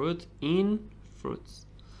 For fruit in fruits,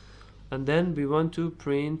 and then we want to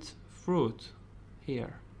print fruit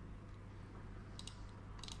here.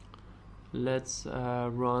 Let's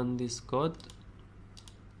run this code.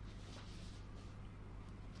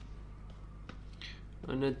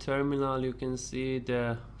 On the terminal you can see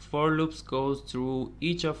the for loops goes through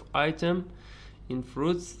each of item in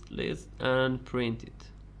fruits list and print it.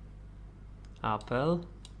 Apple,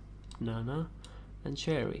 banana and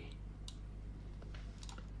cherry.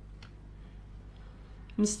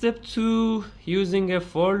 In step 2, using a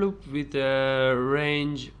for loop with a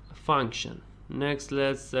range function. Next,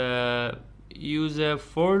 let's use a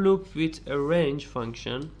for loop with a range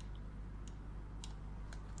function.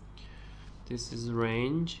 This is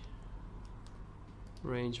range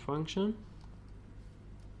function.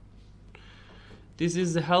 This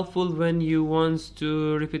is helpful when you want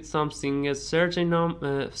to repeat something a certain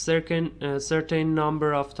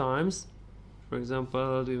number of times. For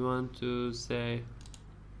example, we want to say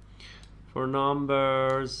for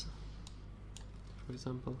numbers, for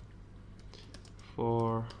example,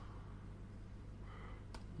 for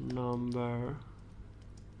number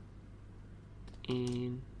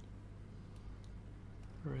in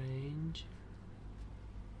range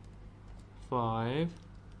 5,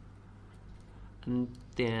 and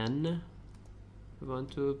then we want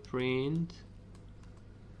to print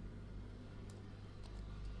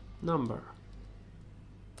number.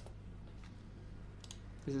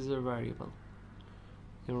 This is a variable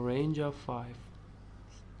in range of 5,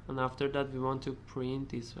 and after that we want to print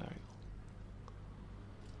this variable.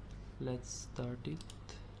 Let's start it.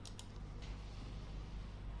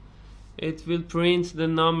 It will print the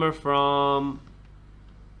number from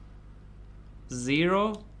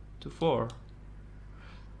 0 to 4.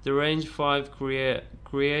 The range 5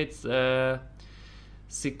 creates a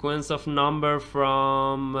sequence of number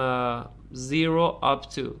from 0 up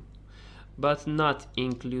to, but not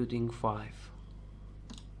including 5.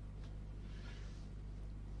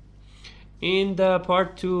 In the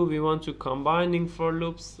part 2, we want to combining for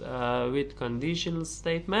loops with conditional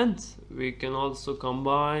statements. We can also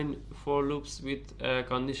combine for loops with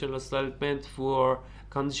conditional statements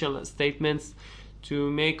to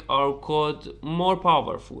make our code more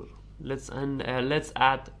powerful. Let's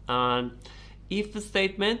add an if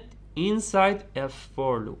statement inside a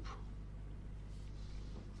for loop.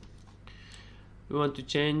 We want to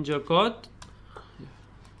change our code.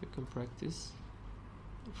 You can practice.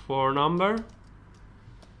 For number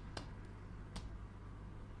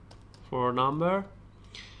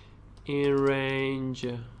in range,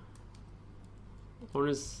 I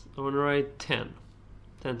want to write 10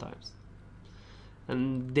 times,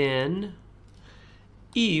 and then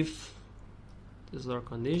if, this is our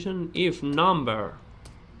condition, if number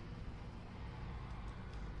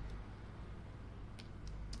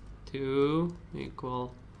 2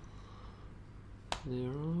 equal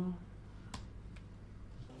 0.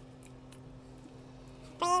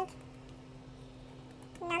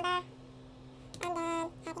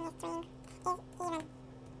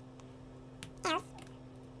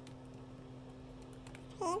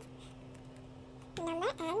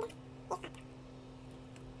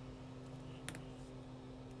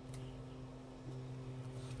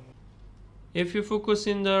 If you focus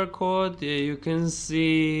in their code, you can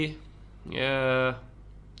see the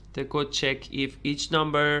code check if each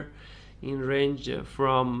number in range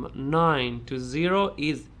from 9 to 0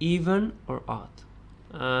 is even or odd,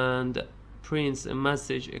 and prints a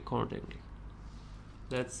message accordingly.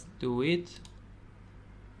 Let's do it.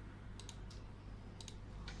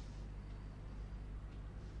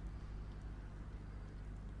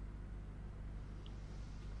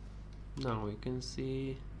 Now we can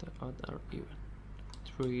see the odd are even.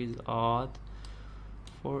 3 is odd,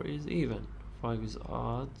 4 is even, 5 is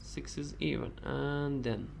odd, 6 is even, and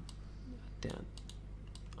then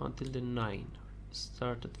until the 9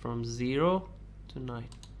 started from 0 to 9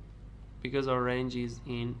 because our range is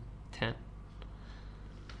in 10.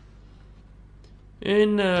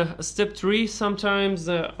 In step 3, sometimes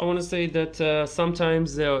I want to say that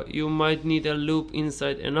sometimes you might need a loop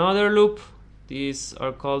inside another loop. These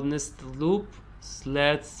are called nested loop.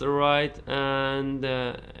 Let's write an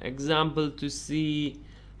example to see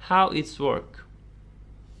how it's work.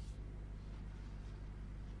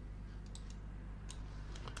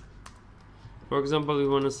 For example, we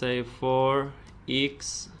want to say for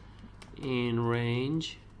x in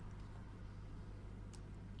range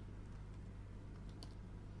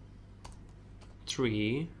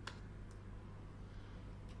three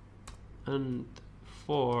and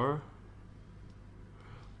for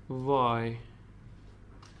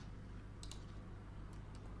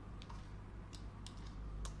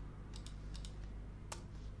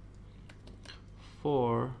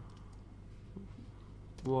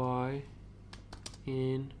y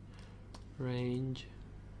in range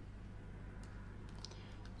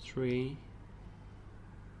 3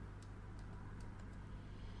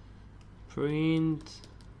 print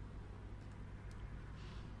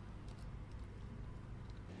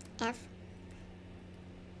f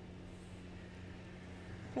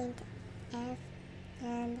print f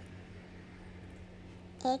and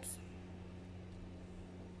x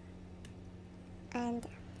and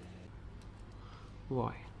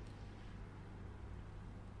y.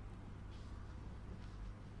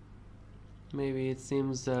 Maybe it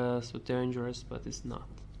seems so dangerous, but it's not.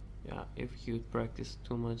 Yeah, if you practice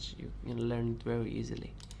too much, you can learn it very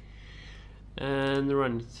easily. And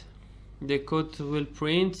run it. The code will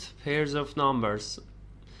print pairs of numbers,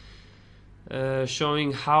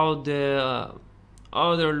 showing how the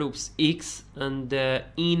outer loops x and the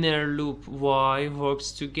inner loop y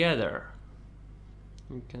works together.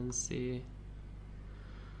 You can see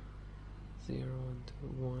 0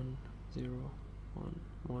 and 1, 0, 1,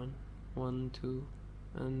 1, 1, 2,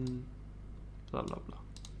 and blah blah blah.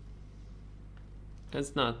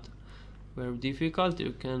 It's not very difficult.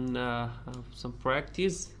 You can have some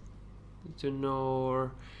practice to know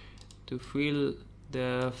or to feel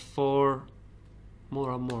the 4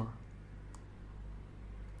 more and more.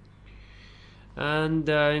 And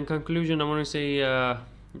in conclusion, I want to say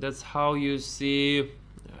that's how you see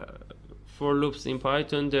for loops in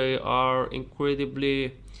Python. They are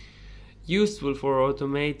incredibly useful for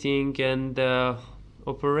automating and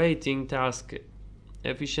operating tasks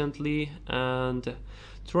efficiently, and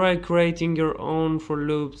try creating your own for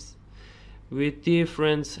loops with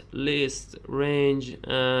different list, range,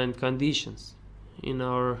 and conditions. In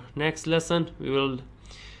our next lesson, we will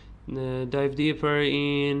dive deeper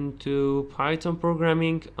into Python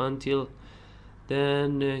programming. Until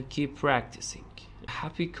then, keep practicing.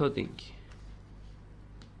 Happy coding!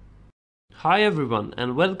 Hi everyone,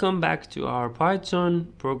 and welcome back to our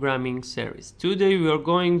Python programming series. Today we are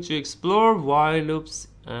going to explore while loops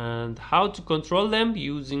and how to control them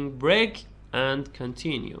using break and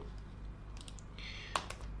continue.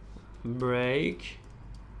 Break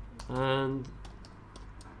and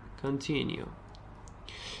continue.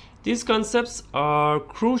 These concepts are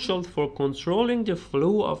crucial for controlling the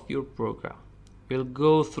flow of your program. We'll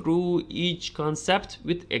go through each concept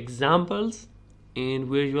with examples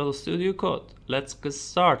in Visual Studio Code. Let's get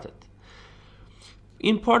started.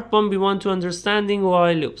 In part 1, we want to understanding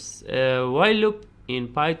while loops. While loop in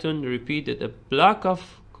Python repeated a block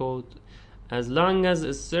of code as long as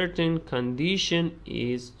a certain condition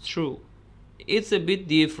is true. It's a bit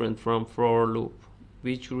different from for loop,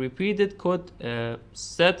 which repeated code a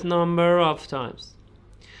set number of times.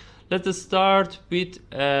 Let's start with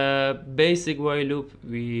a basic while loop.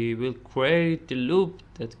 We will create the loop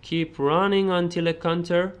that keep running until a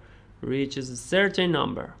counter reaches a certain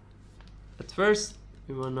number. At first,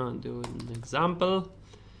 we wanna do an example.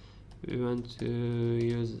 We want to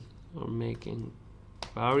use or making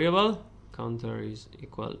variable counter is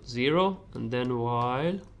equal 0, and then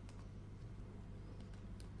while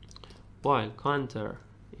counter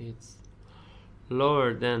is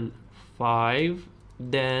lower than 5,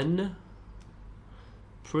 then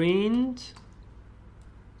print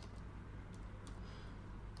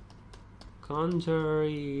counter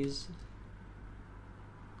is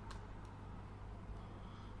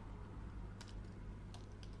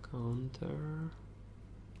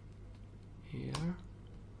here,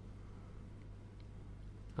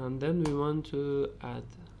 and then we want to add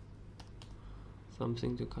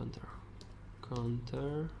something to counter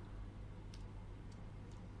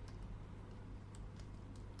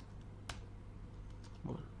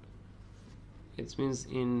 1. It means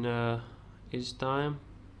in each time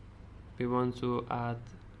we want to add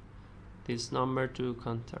this number to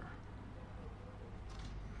counter.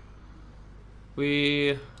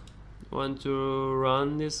 We want to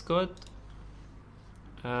run this code,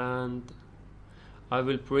 and I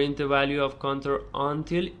will print the value of counter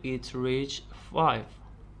until it reach 5.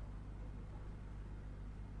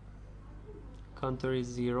 Counter is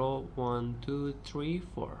 0, 1, 2, 3,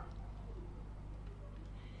 4.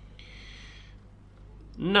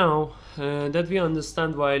 Now that we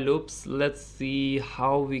understand while loops, let's see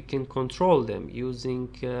how we can control them using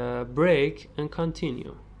break and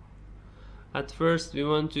continue. At first, we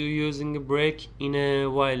want to using a break in a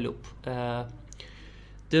while loop.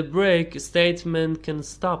 The break statement can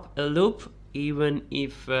stop a loop even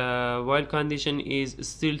if while condition is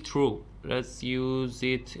still true. Let's use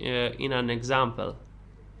it in an example.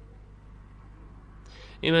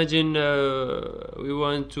 Imagine we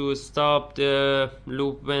want to stop the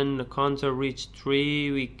loop when the counter reach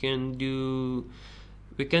 3. We can do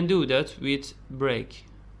that with break.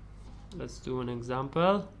 Let's do an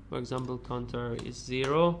example. For example, counter is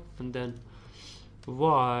 0, and then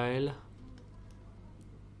while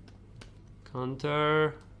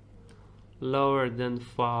counter lower than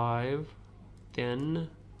 5, then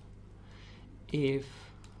if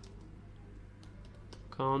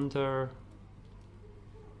counter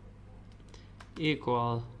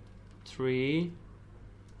equal 3,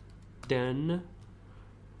 then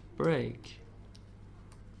break.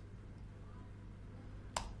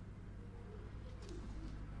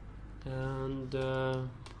 And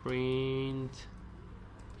print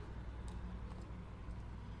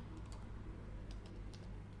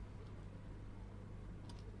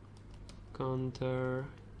counter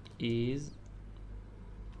is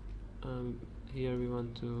here we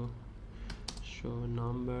want to show a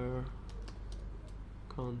number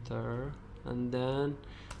counter, and then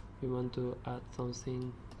we want to add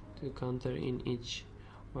something to counter in each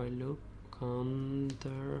while loop.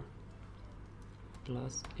 Counter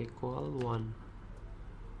plus equal 1.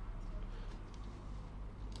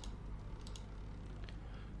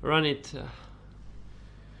 Run it.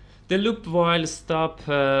 The loop while stop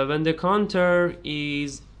when the counter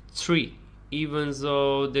is 3, even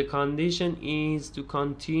though the condition is to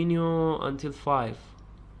continue until 5.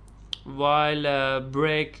 While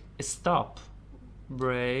break stop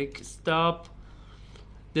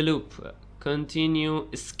the loop, continue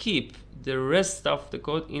skip the rest of the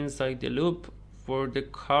code inside the loop for the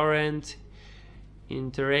current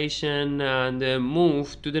iteration and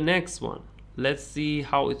move to the next one. Let's see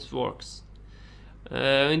how it works.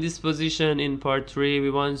 In this position in part 3, we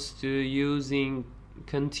want to using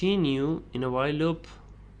continue in a while loop,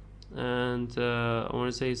 and I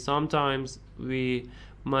want to say sometimes we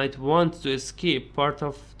might want to skip part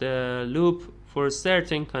of the loop for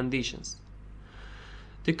certain conditions.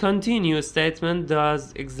 The continue statement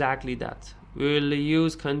does exactly that. We will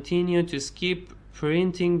use continue to skip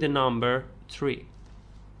printing the number 3.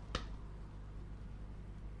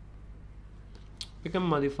 We can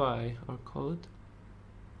modify our code.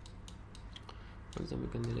 For example,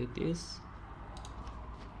 we can delete this,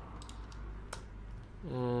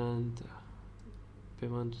 and we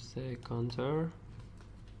want to say counter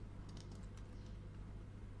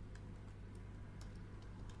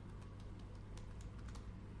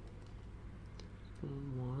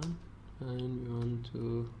one, and we want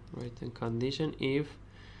to write a condition if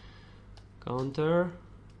counter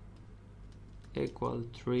equal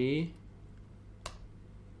 3,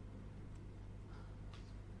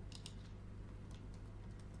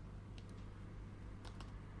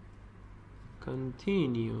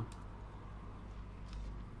 continue.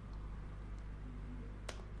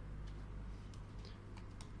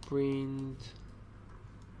 print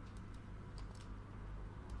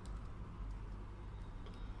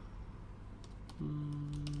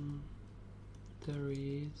there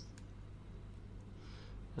is,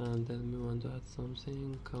 and then we want to add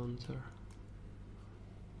something counter.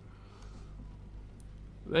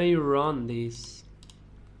 When you run this,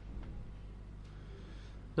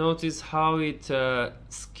 notice how it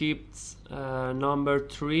skips number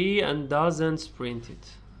 3 and doesn't print it.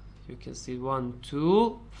 You can see 1,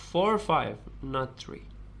 2, 4, 5, not 3.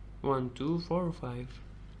 1, 2, 4, 5.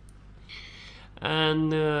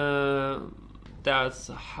 And that's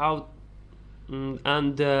how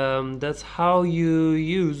that's how you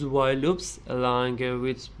use while loops along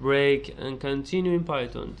with break and continue in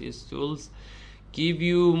Python. These tools give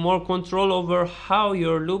you more control over how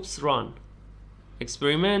your loops run.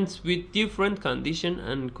 Experiment with different condition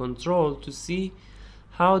and control to see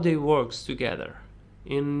how they work together.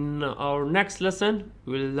 In our next lesson,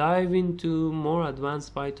 we'll dive into more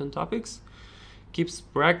advanced Python topics. Keep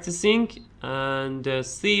practicing and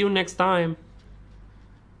see you next time.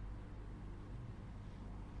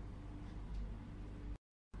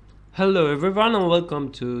 Hello everyone and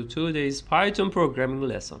welcome to today's Python programming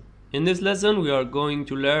lesson. In this lesson we are going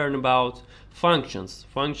to learn about functions.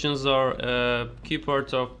 Functions are a key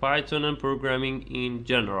part of Python and programming in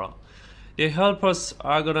general. They help us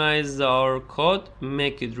organize our code,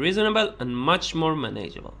 make it reasonable and much more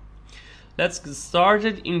manageable. Let's get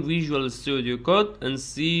started in Visual Studio Code and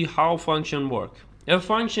see how functions work. A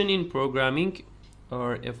function in programming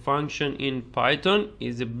or a function in Python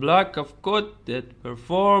is a block of code that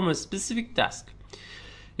performs a specific task.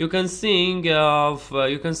 You can think of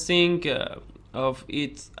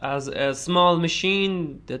it as a small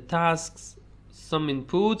machine that tasks some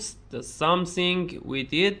inputs, does something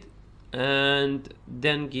with it, and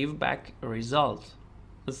then give back a result.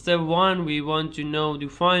 Step 1, we want to know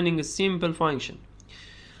defining a simple function.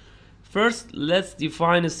 First, let's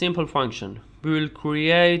define a simple function. We will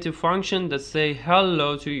create a function that says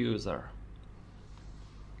hello to user.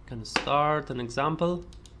 You can start an example.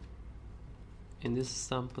 In this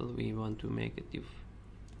example, we want to make a div,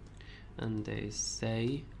 and they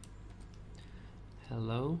say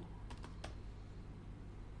hello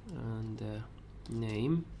and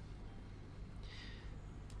name.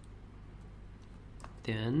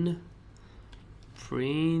 Then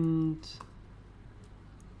print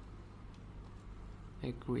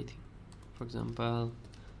a greeting. For example,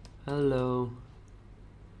 hello,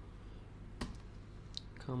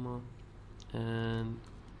 comma, and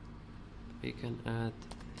we can add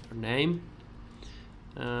our name,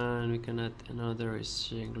 and we can add another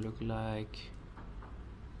string look like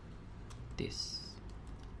this.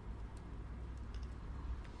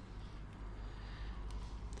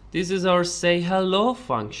 This is our say hello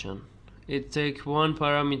function. It takes one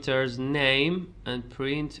parameter's name and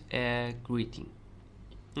print a greeting.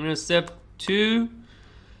 In step 2,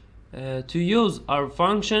 to use our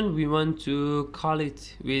function, we want to call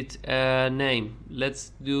it with a name.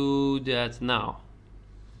 Let's do that now.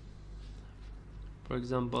 For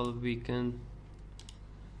example, we can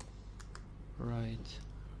write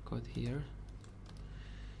code here,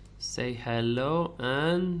 say hello,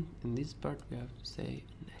 and in this part we have to say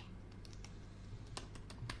name.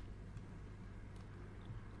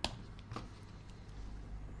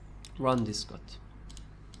 Run this code.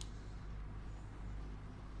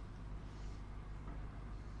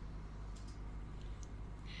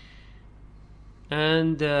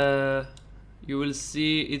 And you will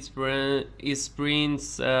see it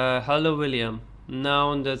prints hello William.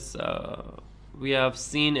 Now that we have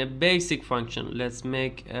seen a basic function, let's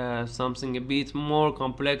make something a bit more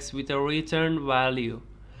complex with a return value.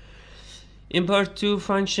 Import two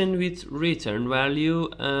function with return value,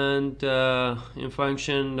 and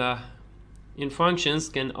in functions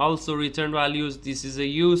can also return values. This is a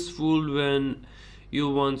useful when you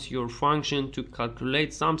want your function to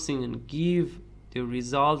calculate something and give the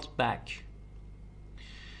result back.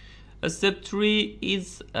 Step 3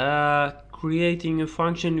 is creating a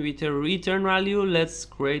function with a return value. Let's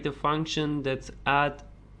create a function that add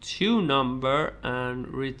two number and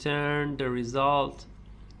return the result.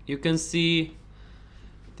 You can see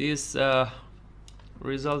this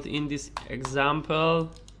result in this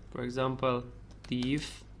example. For example,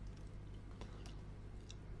 div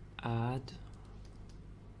add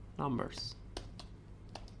numbers.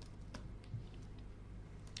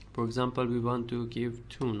 For example, we want to give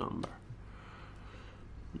two number,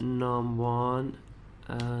 num1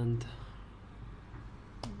 and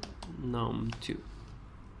num2.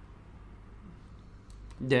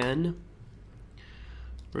 Then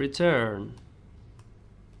return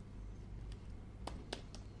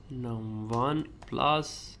num1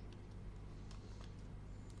 plus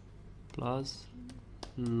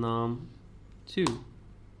num2.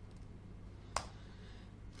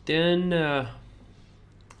 Then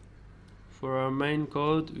for our main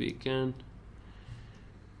code we can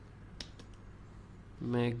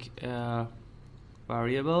make a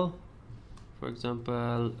variable, for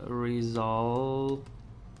example result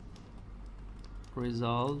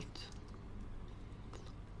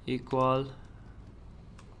equal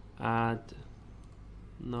add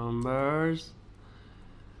numbers.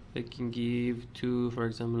 We can give two, for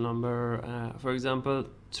example, number, for example,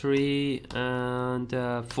 3 and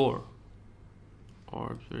 4,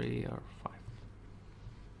 or 3 or 5.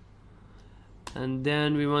 And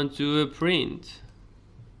then we want to print.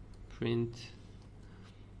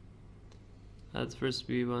 At first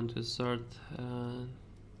we want to start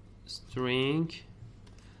string.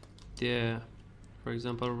 For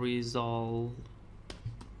example, result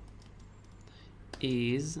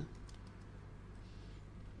is,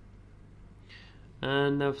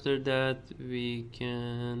 and after that we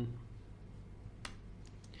can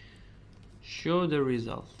show the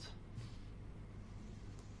result.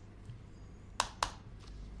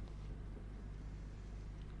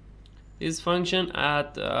 This function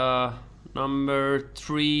at number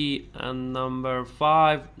 3 and number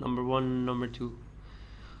 5, number 1 and number 2,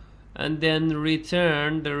 and then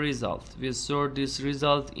return the result. We store this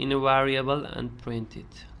result in a variable and print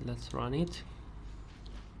it. Let's run it.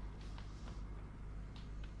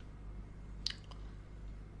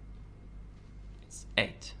 It's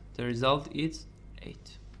 8. The result is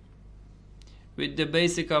 8. With the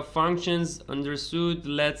basic of functions understood,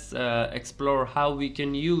 let's explore how we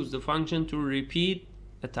can use the function to repeat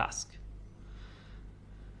a task.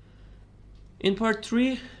 In part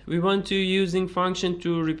 3, we want to using function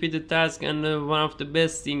to repeat the task, and one of the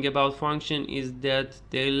best thing about function is that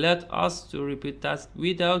they let us to repeat task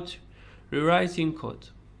without rewriting code.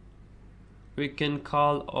 We can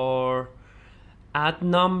call our add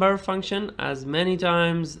number function as many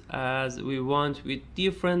times as we want with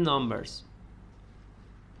different numbers.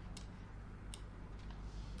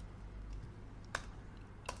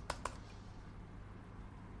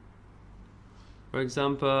 For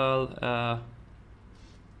example,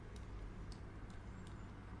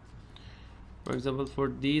 for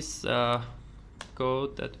this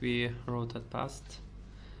code that we wrote at past,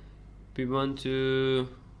 we want to,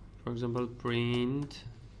 for example, print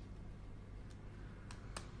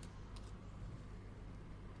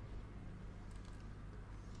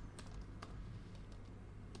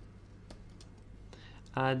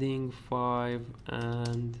adding 5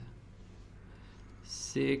 and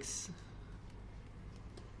 6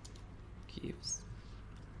 gives.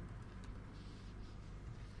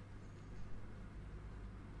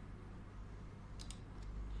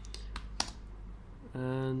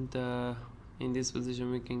 And in this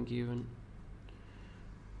position we can give an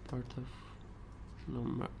part of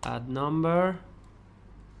number, add number,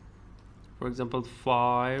 for example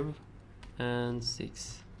 5 and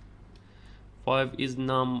 6. 5 is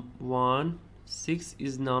num1, 6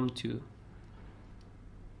 is num2.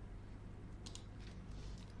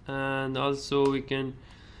 And also we can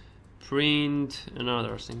print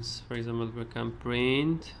another things. For example, we can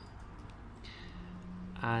print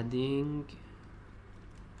adding,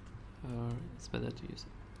 or it's better to use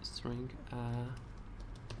string,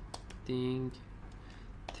 adding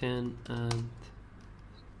 10 and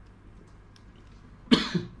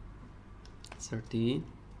 13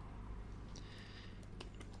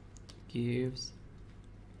 gives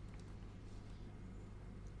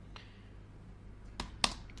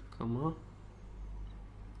comma.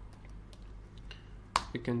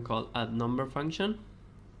 We can call add number function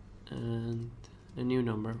and a new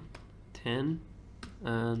number 10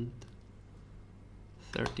 and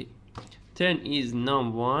 30. 10 is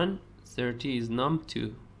num1, 30 is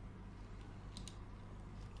num2.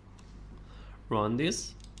 Run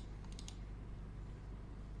this.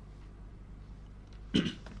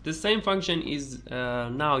 The same function is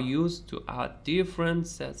now used to add different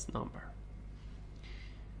sets number.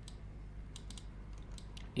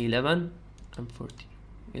 11 and 40.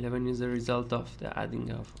 11 is the result of the adding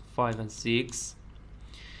of 5 and 6.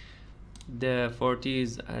 The 40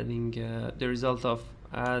 is adding the result of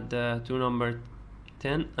add two number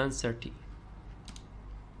 10 and 30.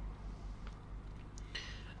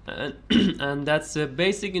 And that's a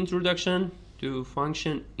basic introduction to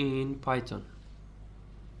function in Python.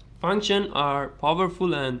 Functions are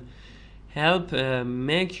powerful and help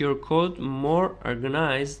make your code more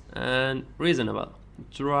organized and reasonable.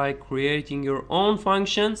 Try creating your own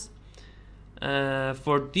functions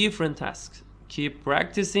for different tasks. keep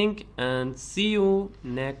practicing, and see you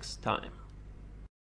next time.